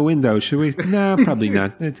from the window. Should we? No, probably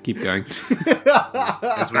not. Let's keep going.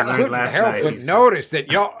 As we learned last night. But notice that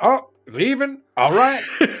y'all leaving. All right.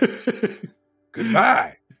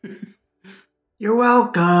 Goodbye. You're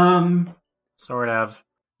welcome. Sort of.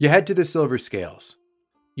 You head to the Silver Scales.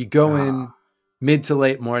 You go in mid to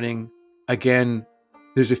late morning. Again,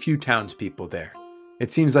 there's a few townspeople there.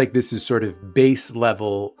 It seems like this is sort of base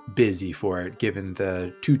level busy for it, given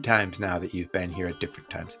the 2 times now that you've been here at different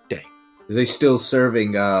times of day. Are they still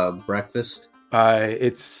serving breakfast?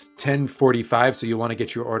 It's 10:45, so you want to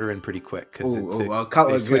get your order in pretty quick because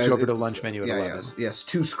they switch over to lunch menu at 11. Yes.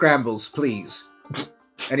 2 scrambles, please.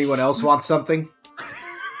 Anyone else want something?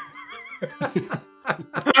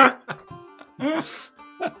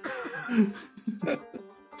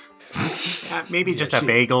 Maybe just a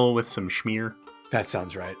bagel with some schmear. That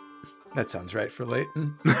sounds right. That sounds right for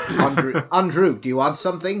Leighton. Andrew, do you want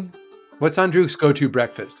something? What's Andrew's go-to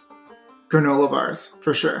breakfast? Granola bars,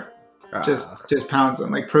 for sure. Just pounds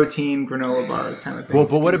them, like protein granola bar kind of thing. Well,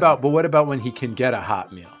 but what about when he can get a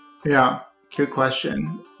hot meal? Yeah, good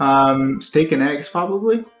question. Steak and eggs,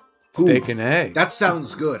 probably. Steak and eggs. That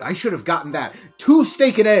sounds good. I should have gotten that. 2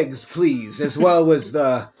 steak and eggs, please, as well as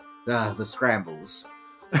the scrambles.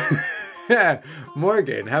 Yeah,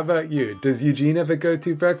 Morgan, how about you? Does Eugene have a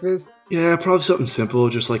go-to breakfast? Yeah, probably something simple,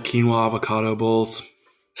 just like quinoa avocado bowls.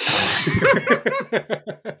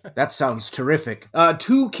 That sounds terrific.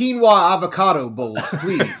 2 quinoa avocado bowls,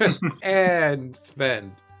 please. And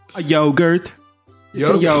Sven. A yogurt.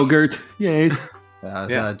 Just a yogurt. Yes.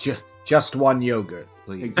 Just 1 yogurt,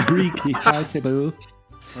 please. Greek if possible.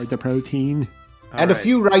 For the protein. And a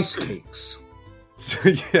few rice cakes. So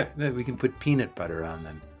yeah, we can put peanut butter on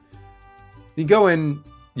them. You go in,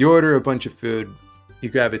 you order a bunch of food, you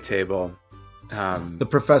grab a table. The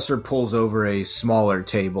professor pulls over a smaller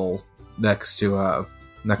table next to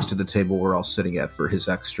the table we're all sitting at for his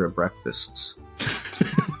extra breakfasts.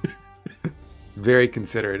 Very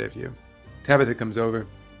considerate of you. Tabitha comes over.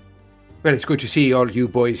 Well, it's good to see all you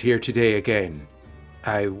boys here today again.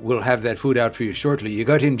 I will have that food out for you shortly. You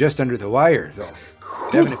got in just under the wire, though.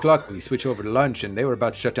 11 o'clock, we switch over to lunch, and they were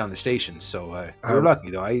about to shut down the station, so we're lucky,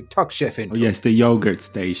 though. I talked Chef into Oh, yes, the yogurt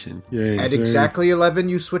station. Yes, At exactly 11,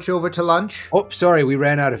 you switch over to lunch? Oh, sorry, we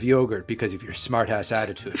ran out of yogurt because of your smart-ass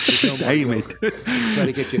attitude. Damn it. Try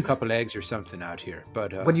to get you a couple eggs or something out here.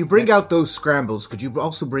 But when you bring out those scrambles, could you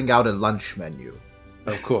also bring out a lunch menu?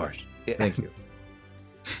 Of course. Yeah. Thank you.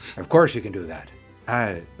 Of course you can do that.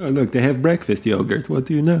 Oh, look, they have breakfast yogurt. What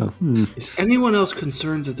do you know? Is anyone else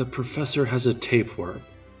concerned that the professor has a tapeworm?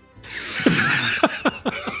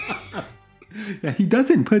 Yeah, he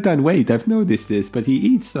doesn't put on weight. I've noticed this, but he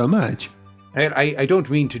eats so much. I don't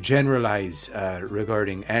mean to generalize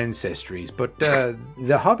regarding ancestries, but the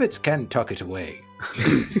hobbits can tuck it away.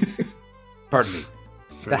 Pardon me.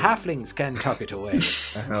 The halflings can tuck it away.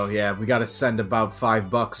 Oh yeah, we got to send about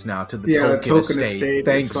 $5 now to the Yeah, Tolkien token estate. estate.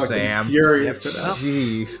 Thanks, is fucking Sam. Furious at us.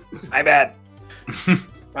 Jeez. My bad.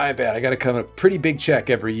 My bad. I got to come a pretty big check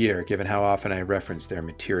every year, given how often I reference their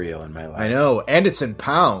material in my life. I know, and it's in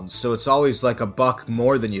pounds, so it's always like $1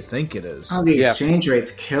 more than you think it is. Oh, the exchange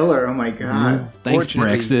rate's killer. Oh my god. Thanks,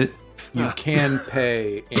 Fortunately, Brexit. You can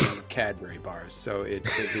pay in Cadbury bars, so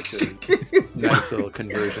it's a nice little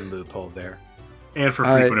conversion loophole there. And for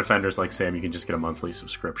frequent offenders like Sam, you can just get a monthly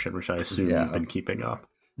subscription, which I assume you've been keeping up.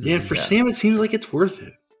 Yeah, for Sam, it seems like it's worth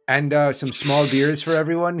it. And some small beers for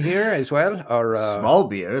everyone here as well? Or Small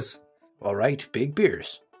beers? All right, big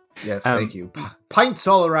beers. Yes, thank you. Pints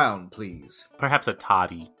all around, please. Perhaps a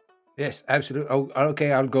toddy. Yes, absolutely. Oh,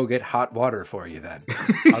 okay, I'll go get hot water for you then.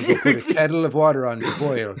 I'll go put a kettle of water on to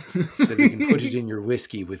boil so that you can put it in your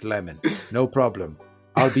whiskey with lemon. No problem.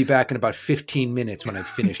 I'll be back in about 15 minutes when I've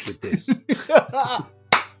finished with this.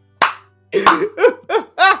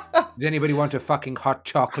 Does anybody want a fucking hot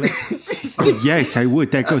chocolate? Oh, yes, I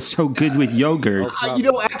would. That goes so good with yogurt.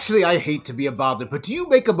 Actually, I hate to be a bother, but do you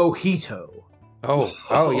make a mojito? Oh,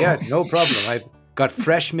 yeah, no problem. I've got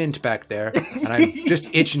fresh mint back there, and I'm just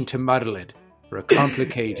itching to muddle it for a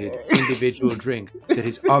complicated individual drink that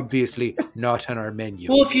is obviously not on our menu.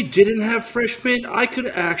 Well, if you didn't have fresh mint, I could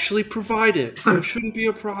actually provide it, so it shouldn't be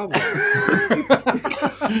a problem.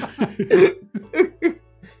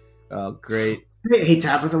 Oh, great. Hey,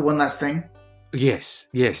 Tabitha, one last thing. Yes,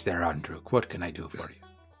 there, Andrew. What can I do for you?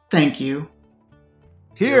 Thank you.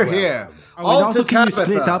 Here. Oh, All and also, to can you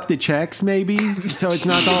Tabitha. split up the checks, maybe, so it's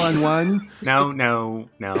not all on one? No.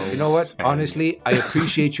 You know what? Sven. Honestly, I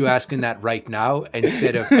appreciate you asking that right now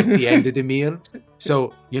instead of at the end of the meal.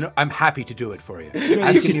 So, I'm happy to do it for you.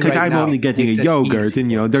 Asking you Because right I'm now only getting a makes it yogurt, easy and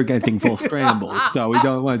for you. they're getting full scrambles, so we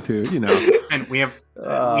don't want to, And we have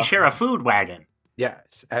we share a food wagon.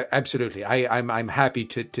 Yes, absolutely. I'm happy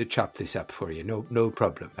to chop this up for you. No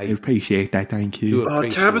problem. I appreciate that. Thank do you.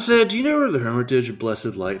 appreciate Tabitha, do you know where the Hermitage of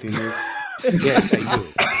Blessed Lightning is? it. Yes, I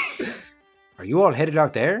do. Are you all headed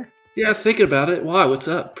out there? Yeah, I was thinking about it. Why? What's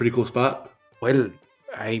up? Pretty cool spot. Well,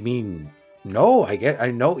 I mean, no.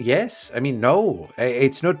 I know. Yes. I mean, no.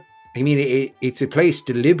 It's not. I mean, it's a place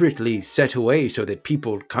deliberately set away so that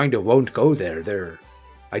people kind of won't go there.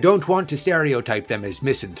 I don't want to stereotype them as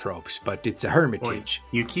misanthropes, but it's a hermitage.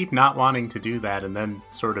 You keep not wanting to do that and then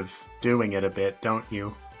sort of doing it a bit, don't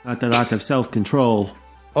you? Not a lot of self-control.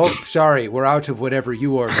 Oh, sorry, we're out of whatever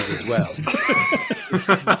you ordered as well.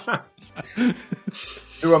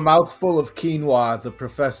 Through a mouthful of quinoa, the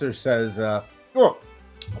professor says, well,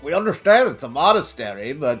 we understand it's a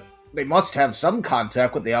monastery, but they must have some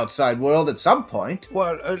contact with the outside world at some point.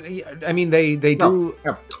 Well, I mean, they do.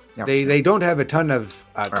 Yeah. They don't have a ton of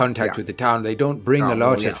contact with the town. They don't bring a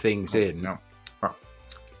lot of things in. No.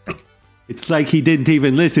 It's like he didn't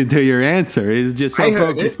even listen to your answer. He was just so I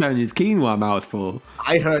heard focused on his quinoa mouthful.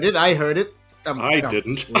 I heard it. I No.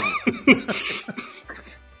 didn't.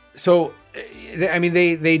 So, I mean,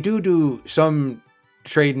 they do some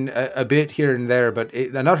trading a bit here and there, but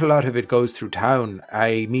not a lot of it goes through town.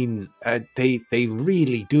 I mean, they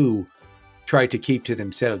really do try to keep to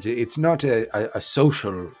themselves. It's not a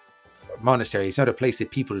social monastery. It's not a place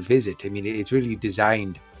that people visit. I mean, it's really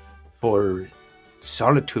designed for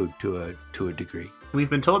solitude to a degree. We've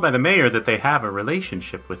been told by the mayor that they have a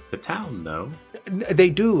relationship with the town, though. They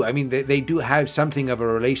do. I mean, they do have something of a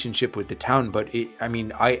relationship with the town, but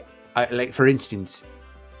I like, for instance,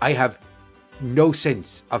 I have no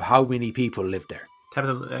sense of how many people live there.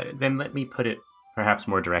 Tabitha, then let me put it perhaps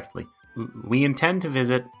more directly. We intend to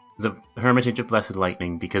visit the Hermitage of Blessed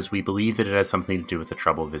Lightning because we believe that it has something to do with the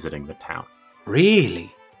trouble visiting the town.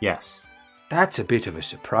 Really? Yes. That's a bit of a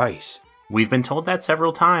surprise. We've been told that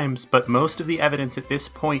several times, but most of the evidence at this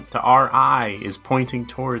point to our eye is pointing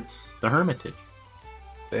towards the Hermitage.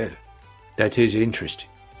 Well, that is interesting.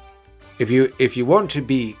 If you want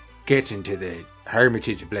to get into the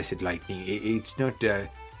Hermitage of Blessed Lightning, it's not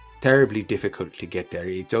terribly difficult to get there.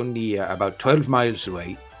 It's only about 12 miles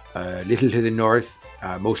away, a little to the north,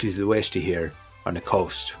 mostly to the west of here, on the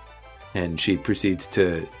coast. And she proceeds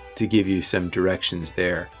to give you some directions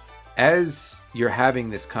there. As you're having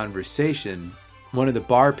this conversation, one of the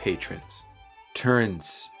bar patrons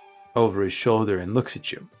turns over his shoulder and looks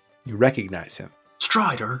at you. You recognize him.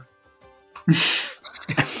 Strider.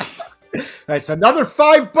 That's another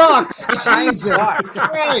 $5. Jesus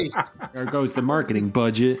Christ. There goes the marketing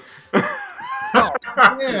budget. Oh,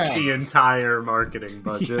 yeah. The entire marketing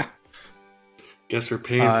budget. Yeah. Guess we're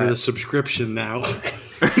paying for the subscription now.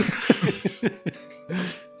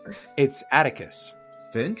 It's Atticus.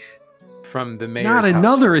 Finch? from the mayor's Not house.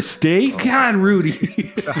 another estate. God, Rudy.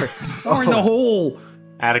 Sorry. Or in the hole.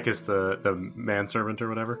 Atticus, the manservant or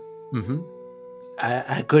whatever. Mm-hmm.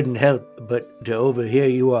 I couldn't help but to overhear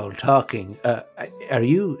you all talking. Are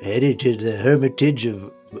you headed to the Hermitage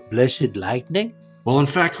of Blessed Lightning? Well, in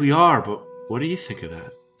fact, we are, but what do you think of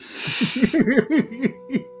that?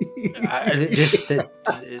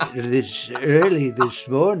 This early this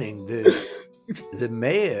morning, the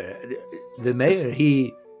mayor,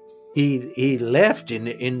 he left in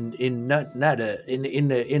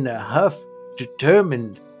a huff,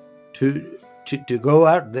 determined to go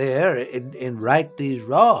out there and right these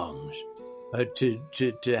wrongs,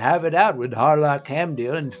 to have it out with Harlock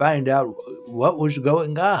Hamdale and find out what was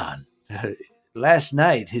going on. Last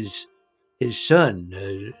night, his son,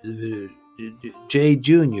 Jay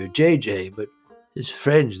Jr., JJ, but his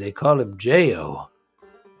friends, they call him J.O.,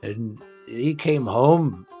 and he came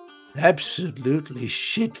home absolutely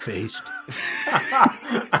shit-faced.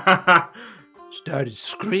 Started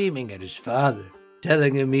screaming at his father,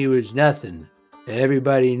 telling him he was nothing.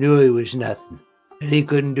 Everybody knew he was nothing, and he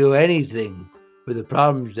couldn't do anything for the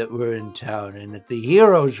problems that were in town, and that the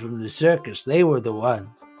heroes from the circus, they were the ones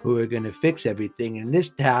who were going to fix everything in this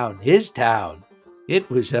town, his town. It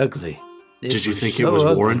was ugly. Did you think it was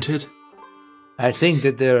warranted? I think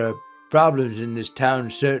that there are problems in this town,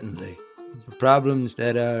 certainly. Problems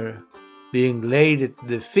that are being laid at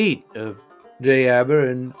the feet of J. Aber,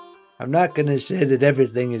 and I'm not going to say that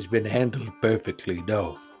everything has been handled perfectly,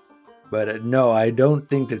 no. But no, I don't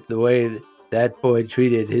think that the way that boy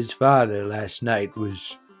treated his father last night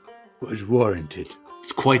was warranted.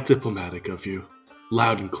 It's quite diplomatic of you.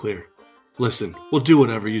 Loud and clear. Listen, we'll do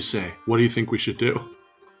whatever you say. What do you think we should do?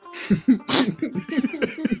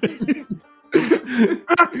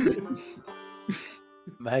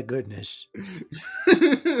 My goodness.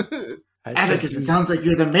 Atticus, it sounds like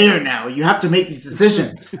you're the mayor now. You have to make these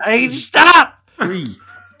decisions. Stop! 3,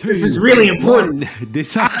 2, This is really important. 1.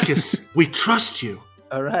 Decide. Atticus, we trust you.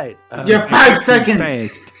 All right. You have 5 seconds.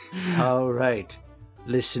 Fast. All right.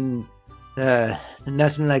 Listen,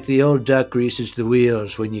 nothing like the old duck greases the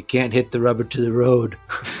wheels when you can't hit the rubber to the road.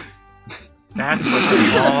 That's what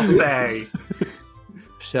they all say.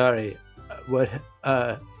 Sorry. What?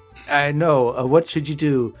 I know. What should you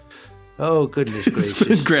do? Oh, goodness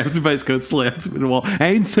gracious. Grabs him by his coat, slams him in the wall.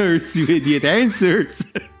 Answers, you idiot, answers.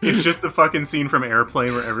 It's just the fucking scene from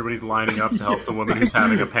Airplane where everybody's lining up to help the woman who's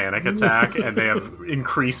having a panic attack, and they have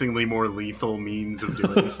increasingly more lethal means of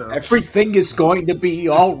doing so. Everything is going to be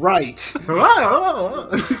all right.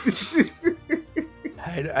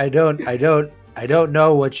 I don't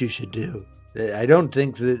know what you should do. I don't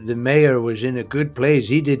think that the mayor was in a good place.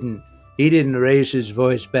 He didn't raise his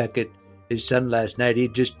voice back at his son last night. He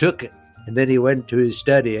just took it. And then he went to his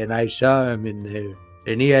study, and I saw him in there,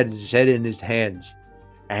 and he had his head in his hands.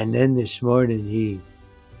 And then this morning,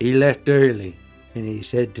 he left early, and he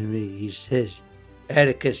said to me, he says,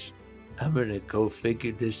 Atticus, I'm going to go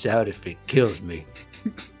figure this out if it kills me.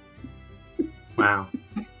 Wow.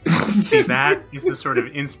 See, that is the sort of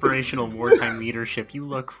inspirational wartime leadership you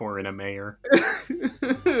look for in a mayor.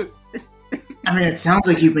 I mean, it sounds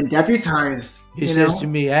like you've been deputized. He says to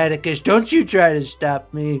me, Atticus, don't you try to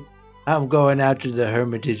stop me. I'm going out to the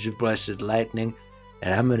Hermitage of Blessed Lightning,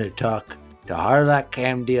 and I'm going to talk to Harlock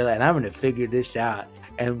Camdale, and I'm going to figure this out.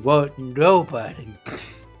 And won't nobody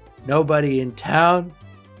in town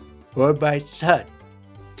or my son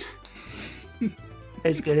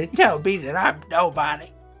is going to tell me that I'm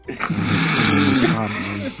nobody. Oh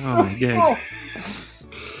my God.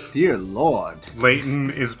 Dear Lord. Leighton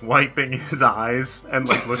is wiping his eyes and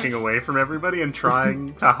like looking away from everybody and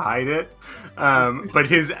trying to hide it. But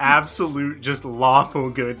his absolute just lawful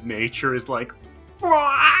good nature is like,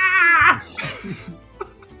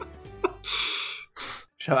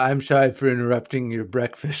 So I'm sorry for interrupting your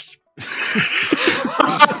breakfast.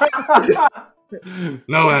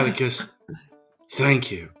 No, Atticus.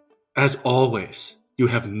 Thank you. As always, you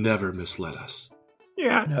have never misled us.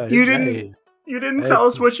 yeah, No, you didn't tell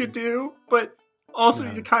us what you do, but also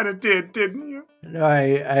you kind of did, didn't you? No,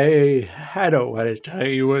 I don't want to tell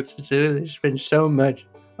you what to do. There's been so much.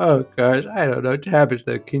 Oh gosh, I don't know.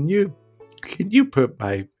 Tabitha, can you put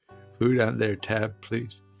my food on their tab,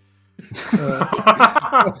 please?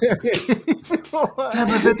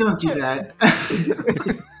 Tabitha, don't do that.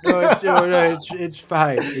 No, it's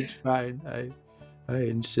fine. It's fine. I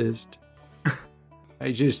insist.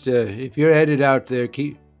 I just, if you're headed out there,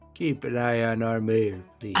 keep an eye on our mayor,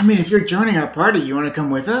 please. I mean, if you're joining our party, you want to come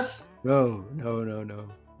with us? No.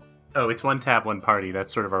 Oh, it's one tab, one party.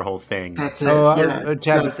 That's sort of our whole thing. That's it. Oh, yeah,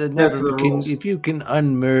 Tabitha, that's the rules. if you can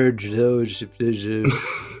unmerge those, if there's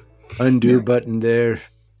undo button there.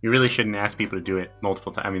 You really shouldn't ask people to do it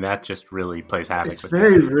multiple times. I mean, that just really plays havoc. It's with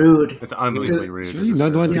very this. rude. It's unbelievably rude. Sure, you're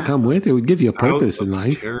not the one to come with. It would give you a purpose in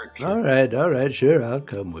life. All right, sure, I'll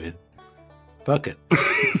come with. Fuck it.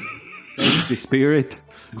 The spirit.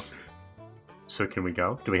 So can we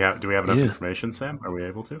go? Do we have enough information, Sam? Are we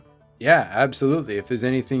able to? Yeah, absolutely. If there's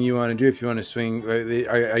anything you want to do, if you want to swing,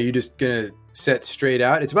 are you just gonna set straight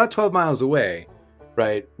out? It's about 12 miles away,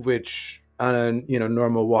 right? Which on a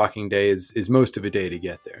normal walking day is most of a day to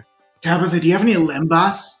get there. Tabitha, do you have any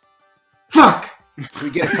lembas? Fuck! We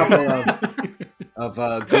get a couple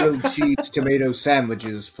of grilled cheese tomato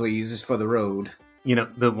sandwiches, please, for the road.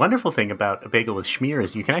 The wonderful thing about a bagel with schmear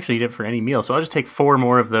is you can actually eat it for any meal. So I'll just take 4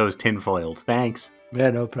 more of those tinfoiled. Thanks. Yeah,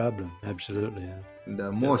 no problem. Absolutely. Yeah.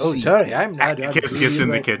 And more seafood. Sorry, I'm not. Kiss gets in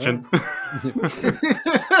the kitchen.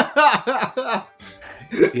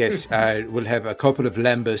 Yes, we'll have a couple of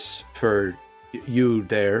lembas for you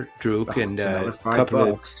there, Druk, and a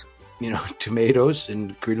couple of tomatoes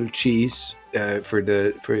and grilled cheese for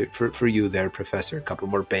you there, Professor. A couple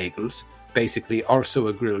more bagels, basically also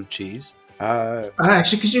a grilled cheese.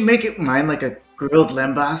 Actually, could you make mine like a grilled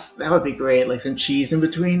lembas? That would be great, like some cheese in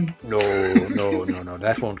between. No,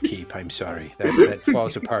 that won't keep. I'm sorry, that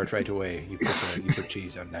falls apart right away. You put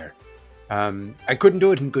cheese on there. I couldn't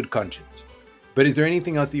do it in good conscience. But is there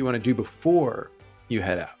anything else that you want to do before you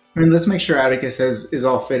head out? I mean, let's make sure Atticus is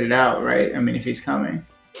all fitted out, right? I mean, if he's coming.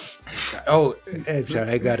 Oh, I'm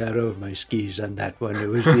sorry, I got out over my skis on that one. It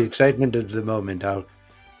was the excitement of the moment.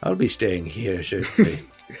 I'll be staying here, certainly.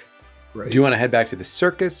 Right. Do you want to head back to the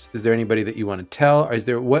circus? Is there anybody that you want to tell? Or is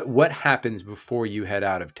there what happens before you head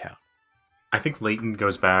out of town? I think Leighton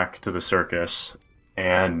goes back to the circus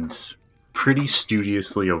and pretty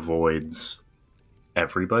studiously avoids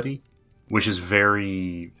everybody, which is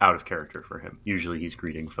very out of character for him. Usually he's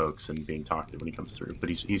greeting folks and being talkative when he comes through, but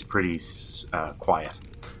he's pretty quiet.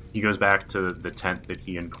 He goes back to the tent that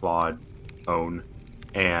he and Claude own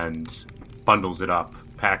and bundles it up,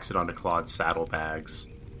 packs it onto Claude's saddlebags,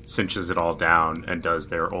 cinches it all down, and does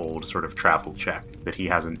their old sort of travel check that he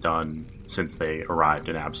hasn't done since they arrived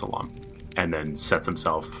in Absalom, and then sets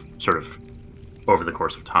himself sort of over the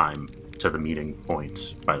course of time to the meeting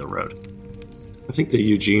point by the road. I think that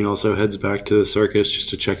Eugene also heads back to the circus just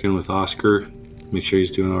to check in with Oscar, make sure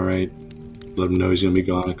he's doing all right, let him know he's going to be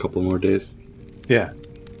gone a couple more days. Yeah.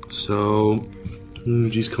 So,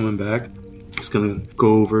 Eugene's coming back. He's going to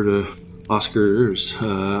go over to Oscar's,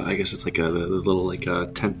 I guess it's like the little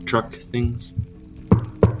tent truck things.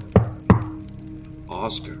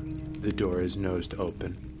 Oscar. The door is nosed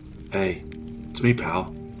open. Hey, it's me,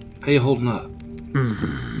 pal. How you holding up?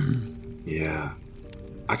 Yeah.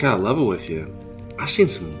 I gotta level with you. I've seen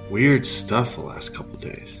some weird stuff the last couple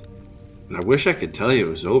days. And I wish I could tell you it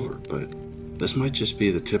was over, but this might just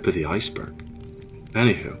be the tip of the iceberg.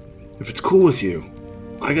 Anywho, if it's cool with you,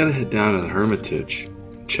 I gotta head down to the Hermitage,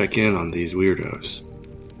 check in on these weirdos.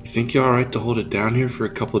 You think you're alright to hold it down here for a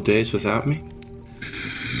couple of days without me?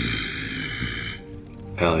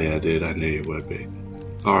 Hell yeah, dude, I knew you would be.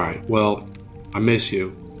 Alright, well, I miss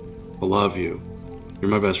you. I love you.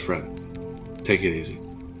 You're my best friend. Take it easy.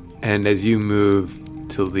 And as you move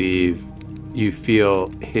to leave, you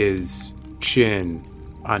feel his chin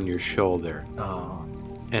on your shoulder. Oh.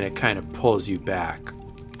 And it kind of pulls you back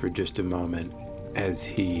for just a moment as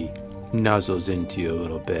he nuzzles into you a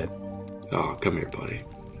little bit. Oh, come here, buddy.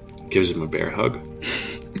 Gives him a bear hug.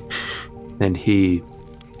 And he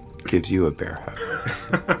gives you a bear hug.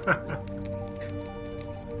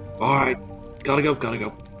 Alright, gotta go.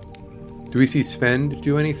 Do we see Sven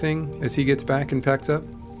do anything as he gets back and packs up?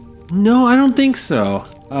 No, I don't think so.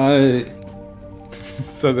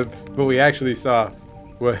 So what we actually saw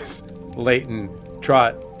was Leighton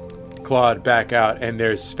trot Claude back out, and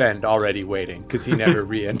there's Sven already waiting because he never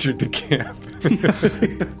re-entered the camp.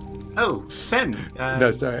 Oh, Sven.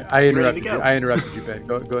 No, sorry, I interrupted you. I interrupted you, Ben.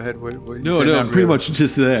 Go ahead. What No, pretty much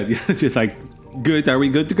just that. Just like, good. Are we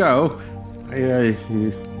good to go?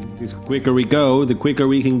 The quicker we go, the quicker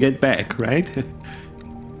we can get back, right?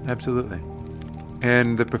 Absolutely.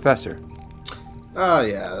 And the professor.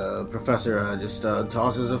 The professor just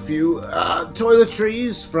tosses a few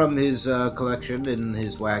toiletries from his collection in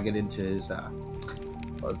his wagon into his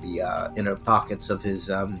the inner pockets of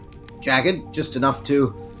his jacket, just enough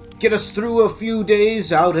to get us through a few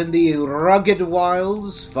days out in the rugged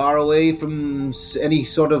wilds, far away from any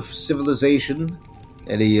sort of civilization.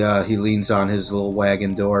 And he leans on his little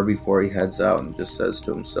wagon door before he heads out and just says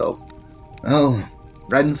to himself, "Well,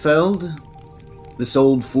 Renfeld, this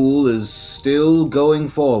old fool is still going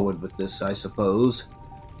forward with this, I suppose.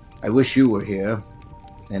 I wish you were here."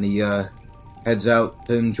 And he heads out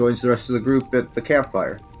and joins the rest of the group at the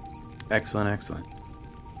campfire. Excellent.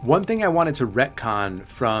 One thing I wanted to retcon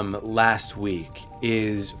from last week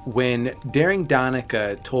is when Daring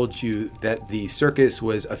Donica told you that the circus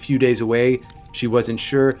was a few days away, she wasn't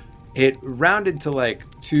sure. It rounded to like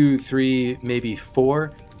 2, 3, maybe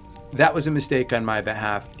 4. That was a mistake on my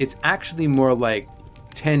behalf. It's actually more like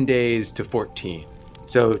 10 days to 14.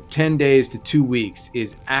 So 10 days to 2 weeks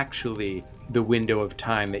is actually the window of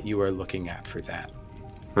time that you are looking at for that.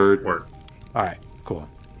 Word. All right, cool.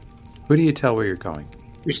 Who do you tell where you're going?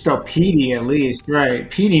 You should tell Petey at least, right?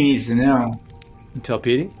 Petey needs to know. You tell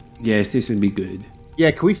Petey? Yes, this would be good.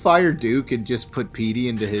 Yeah, can we fire Duke and just put Petey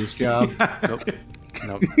into his job? Nope.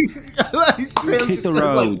 Sam Hit just the said,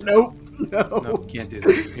 road. like, nope. Nope, can't do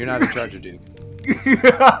that. You're not in charge of Duke.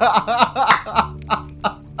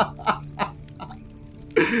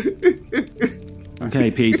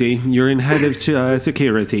 Okay, Petey, you're in head of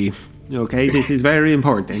security. Okay, this is very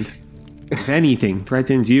important. If anything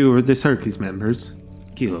threatens you or the circus members,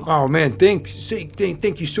 kill. Oh man, thanks.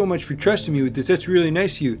 Thank you so much for trusting me with this. That's really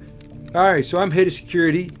nice of you. All right, so I'm head of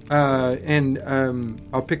security, and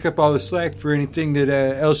I'll pick up all the slack for anything that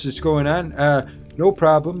else is going on. No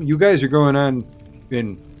problem. You guys are going on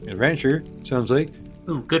an adventure, sounds like.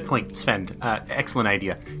 Ooh, good point, Sven. Excellent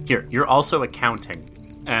idea. Here, you're also accounting.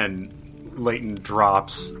 And Leighton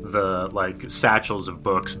drops the satchels of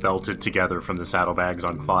books belted together from the saddlebags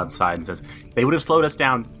on Claude's side and says, "They would have slowed us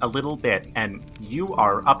down a little bit, and you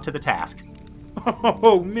are up to the task."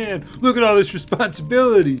 Oh man, look at all this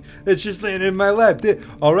responsibility that's just landed in my lap.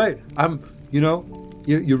 All right, you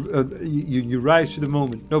rise to the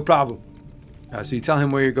moment. No problem. So you tell him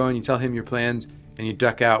where you're going, you tell him your plans, and you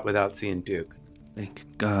duck out without seeing Duke. Thank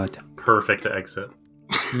God. Perfect exit.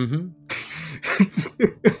 Mm-hmm.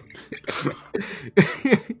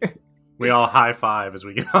 We all high five as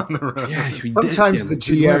we get on the road. Yeah, Sometimes the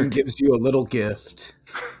GM gives you a little gift.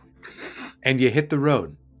 And you hit the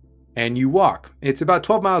road. And you walk. It's about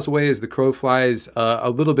 12 miles away as the crow flies, a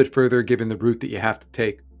little bit further given the route that you have to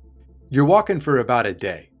take. You're walking for about a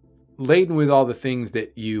day. Laden with all the things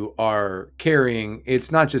that you are carrying, it's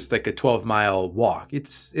not just like a 12-mile walk.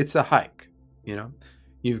 It's a hike, you know.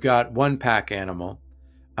 You've got one pack animal,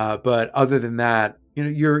 but other than that,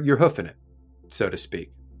 you're hoofing it, so to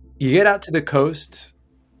speak. You get out to the coast,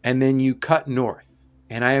 and then you cut north.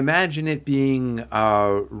 And I imagine it being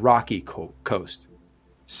a rocky coast.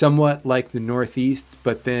 Somewhat like the Northeast,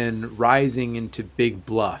 but then rising into big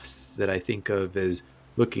bluffs that I think of as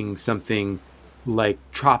looking something like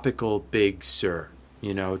tropical Big Sur,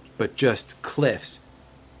 but just cliffs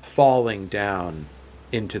falling down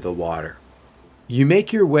into the water. You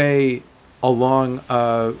make your way along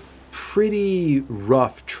a pretty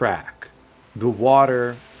rough track, the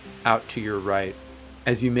water out to your right,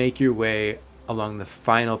 as you make your way along the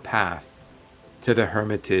final path to the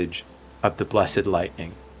Hermitage of the Blessed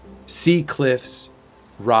Lightning. Sea cliffs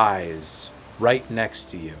rise right next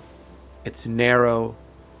to you. It's narrow,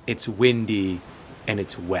 it's windy, and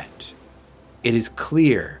it's wet. It is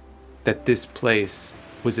clear that this place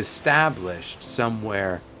was established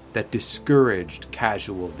somewhere that discouraged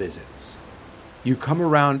casual visits. You come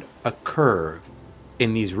around a curve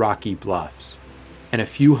in these rocky bluffs, and a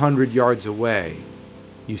few hundred yards away,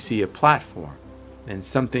 you see a platform and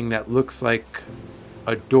something that looks like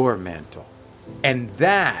a door mantle. And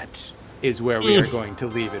that is where we are going to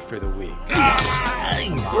leave it for the week.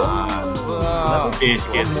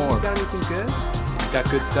 Biscuits. Got anything good? Got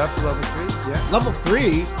good stuff for level 3? Yeah. Level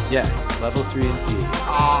 3? Yes, level 3 indeed.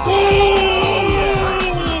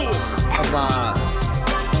 Come on.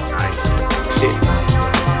 Nice. Shit.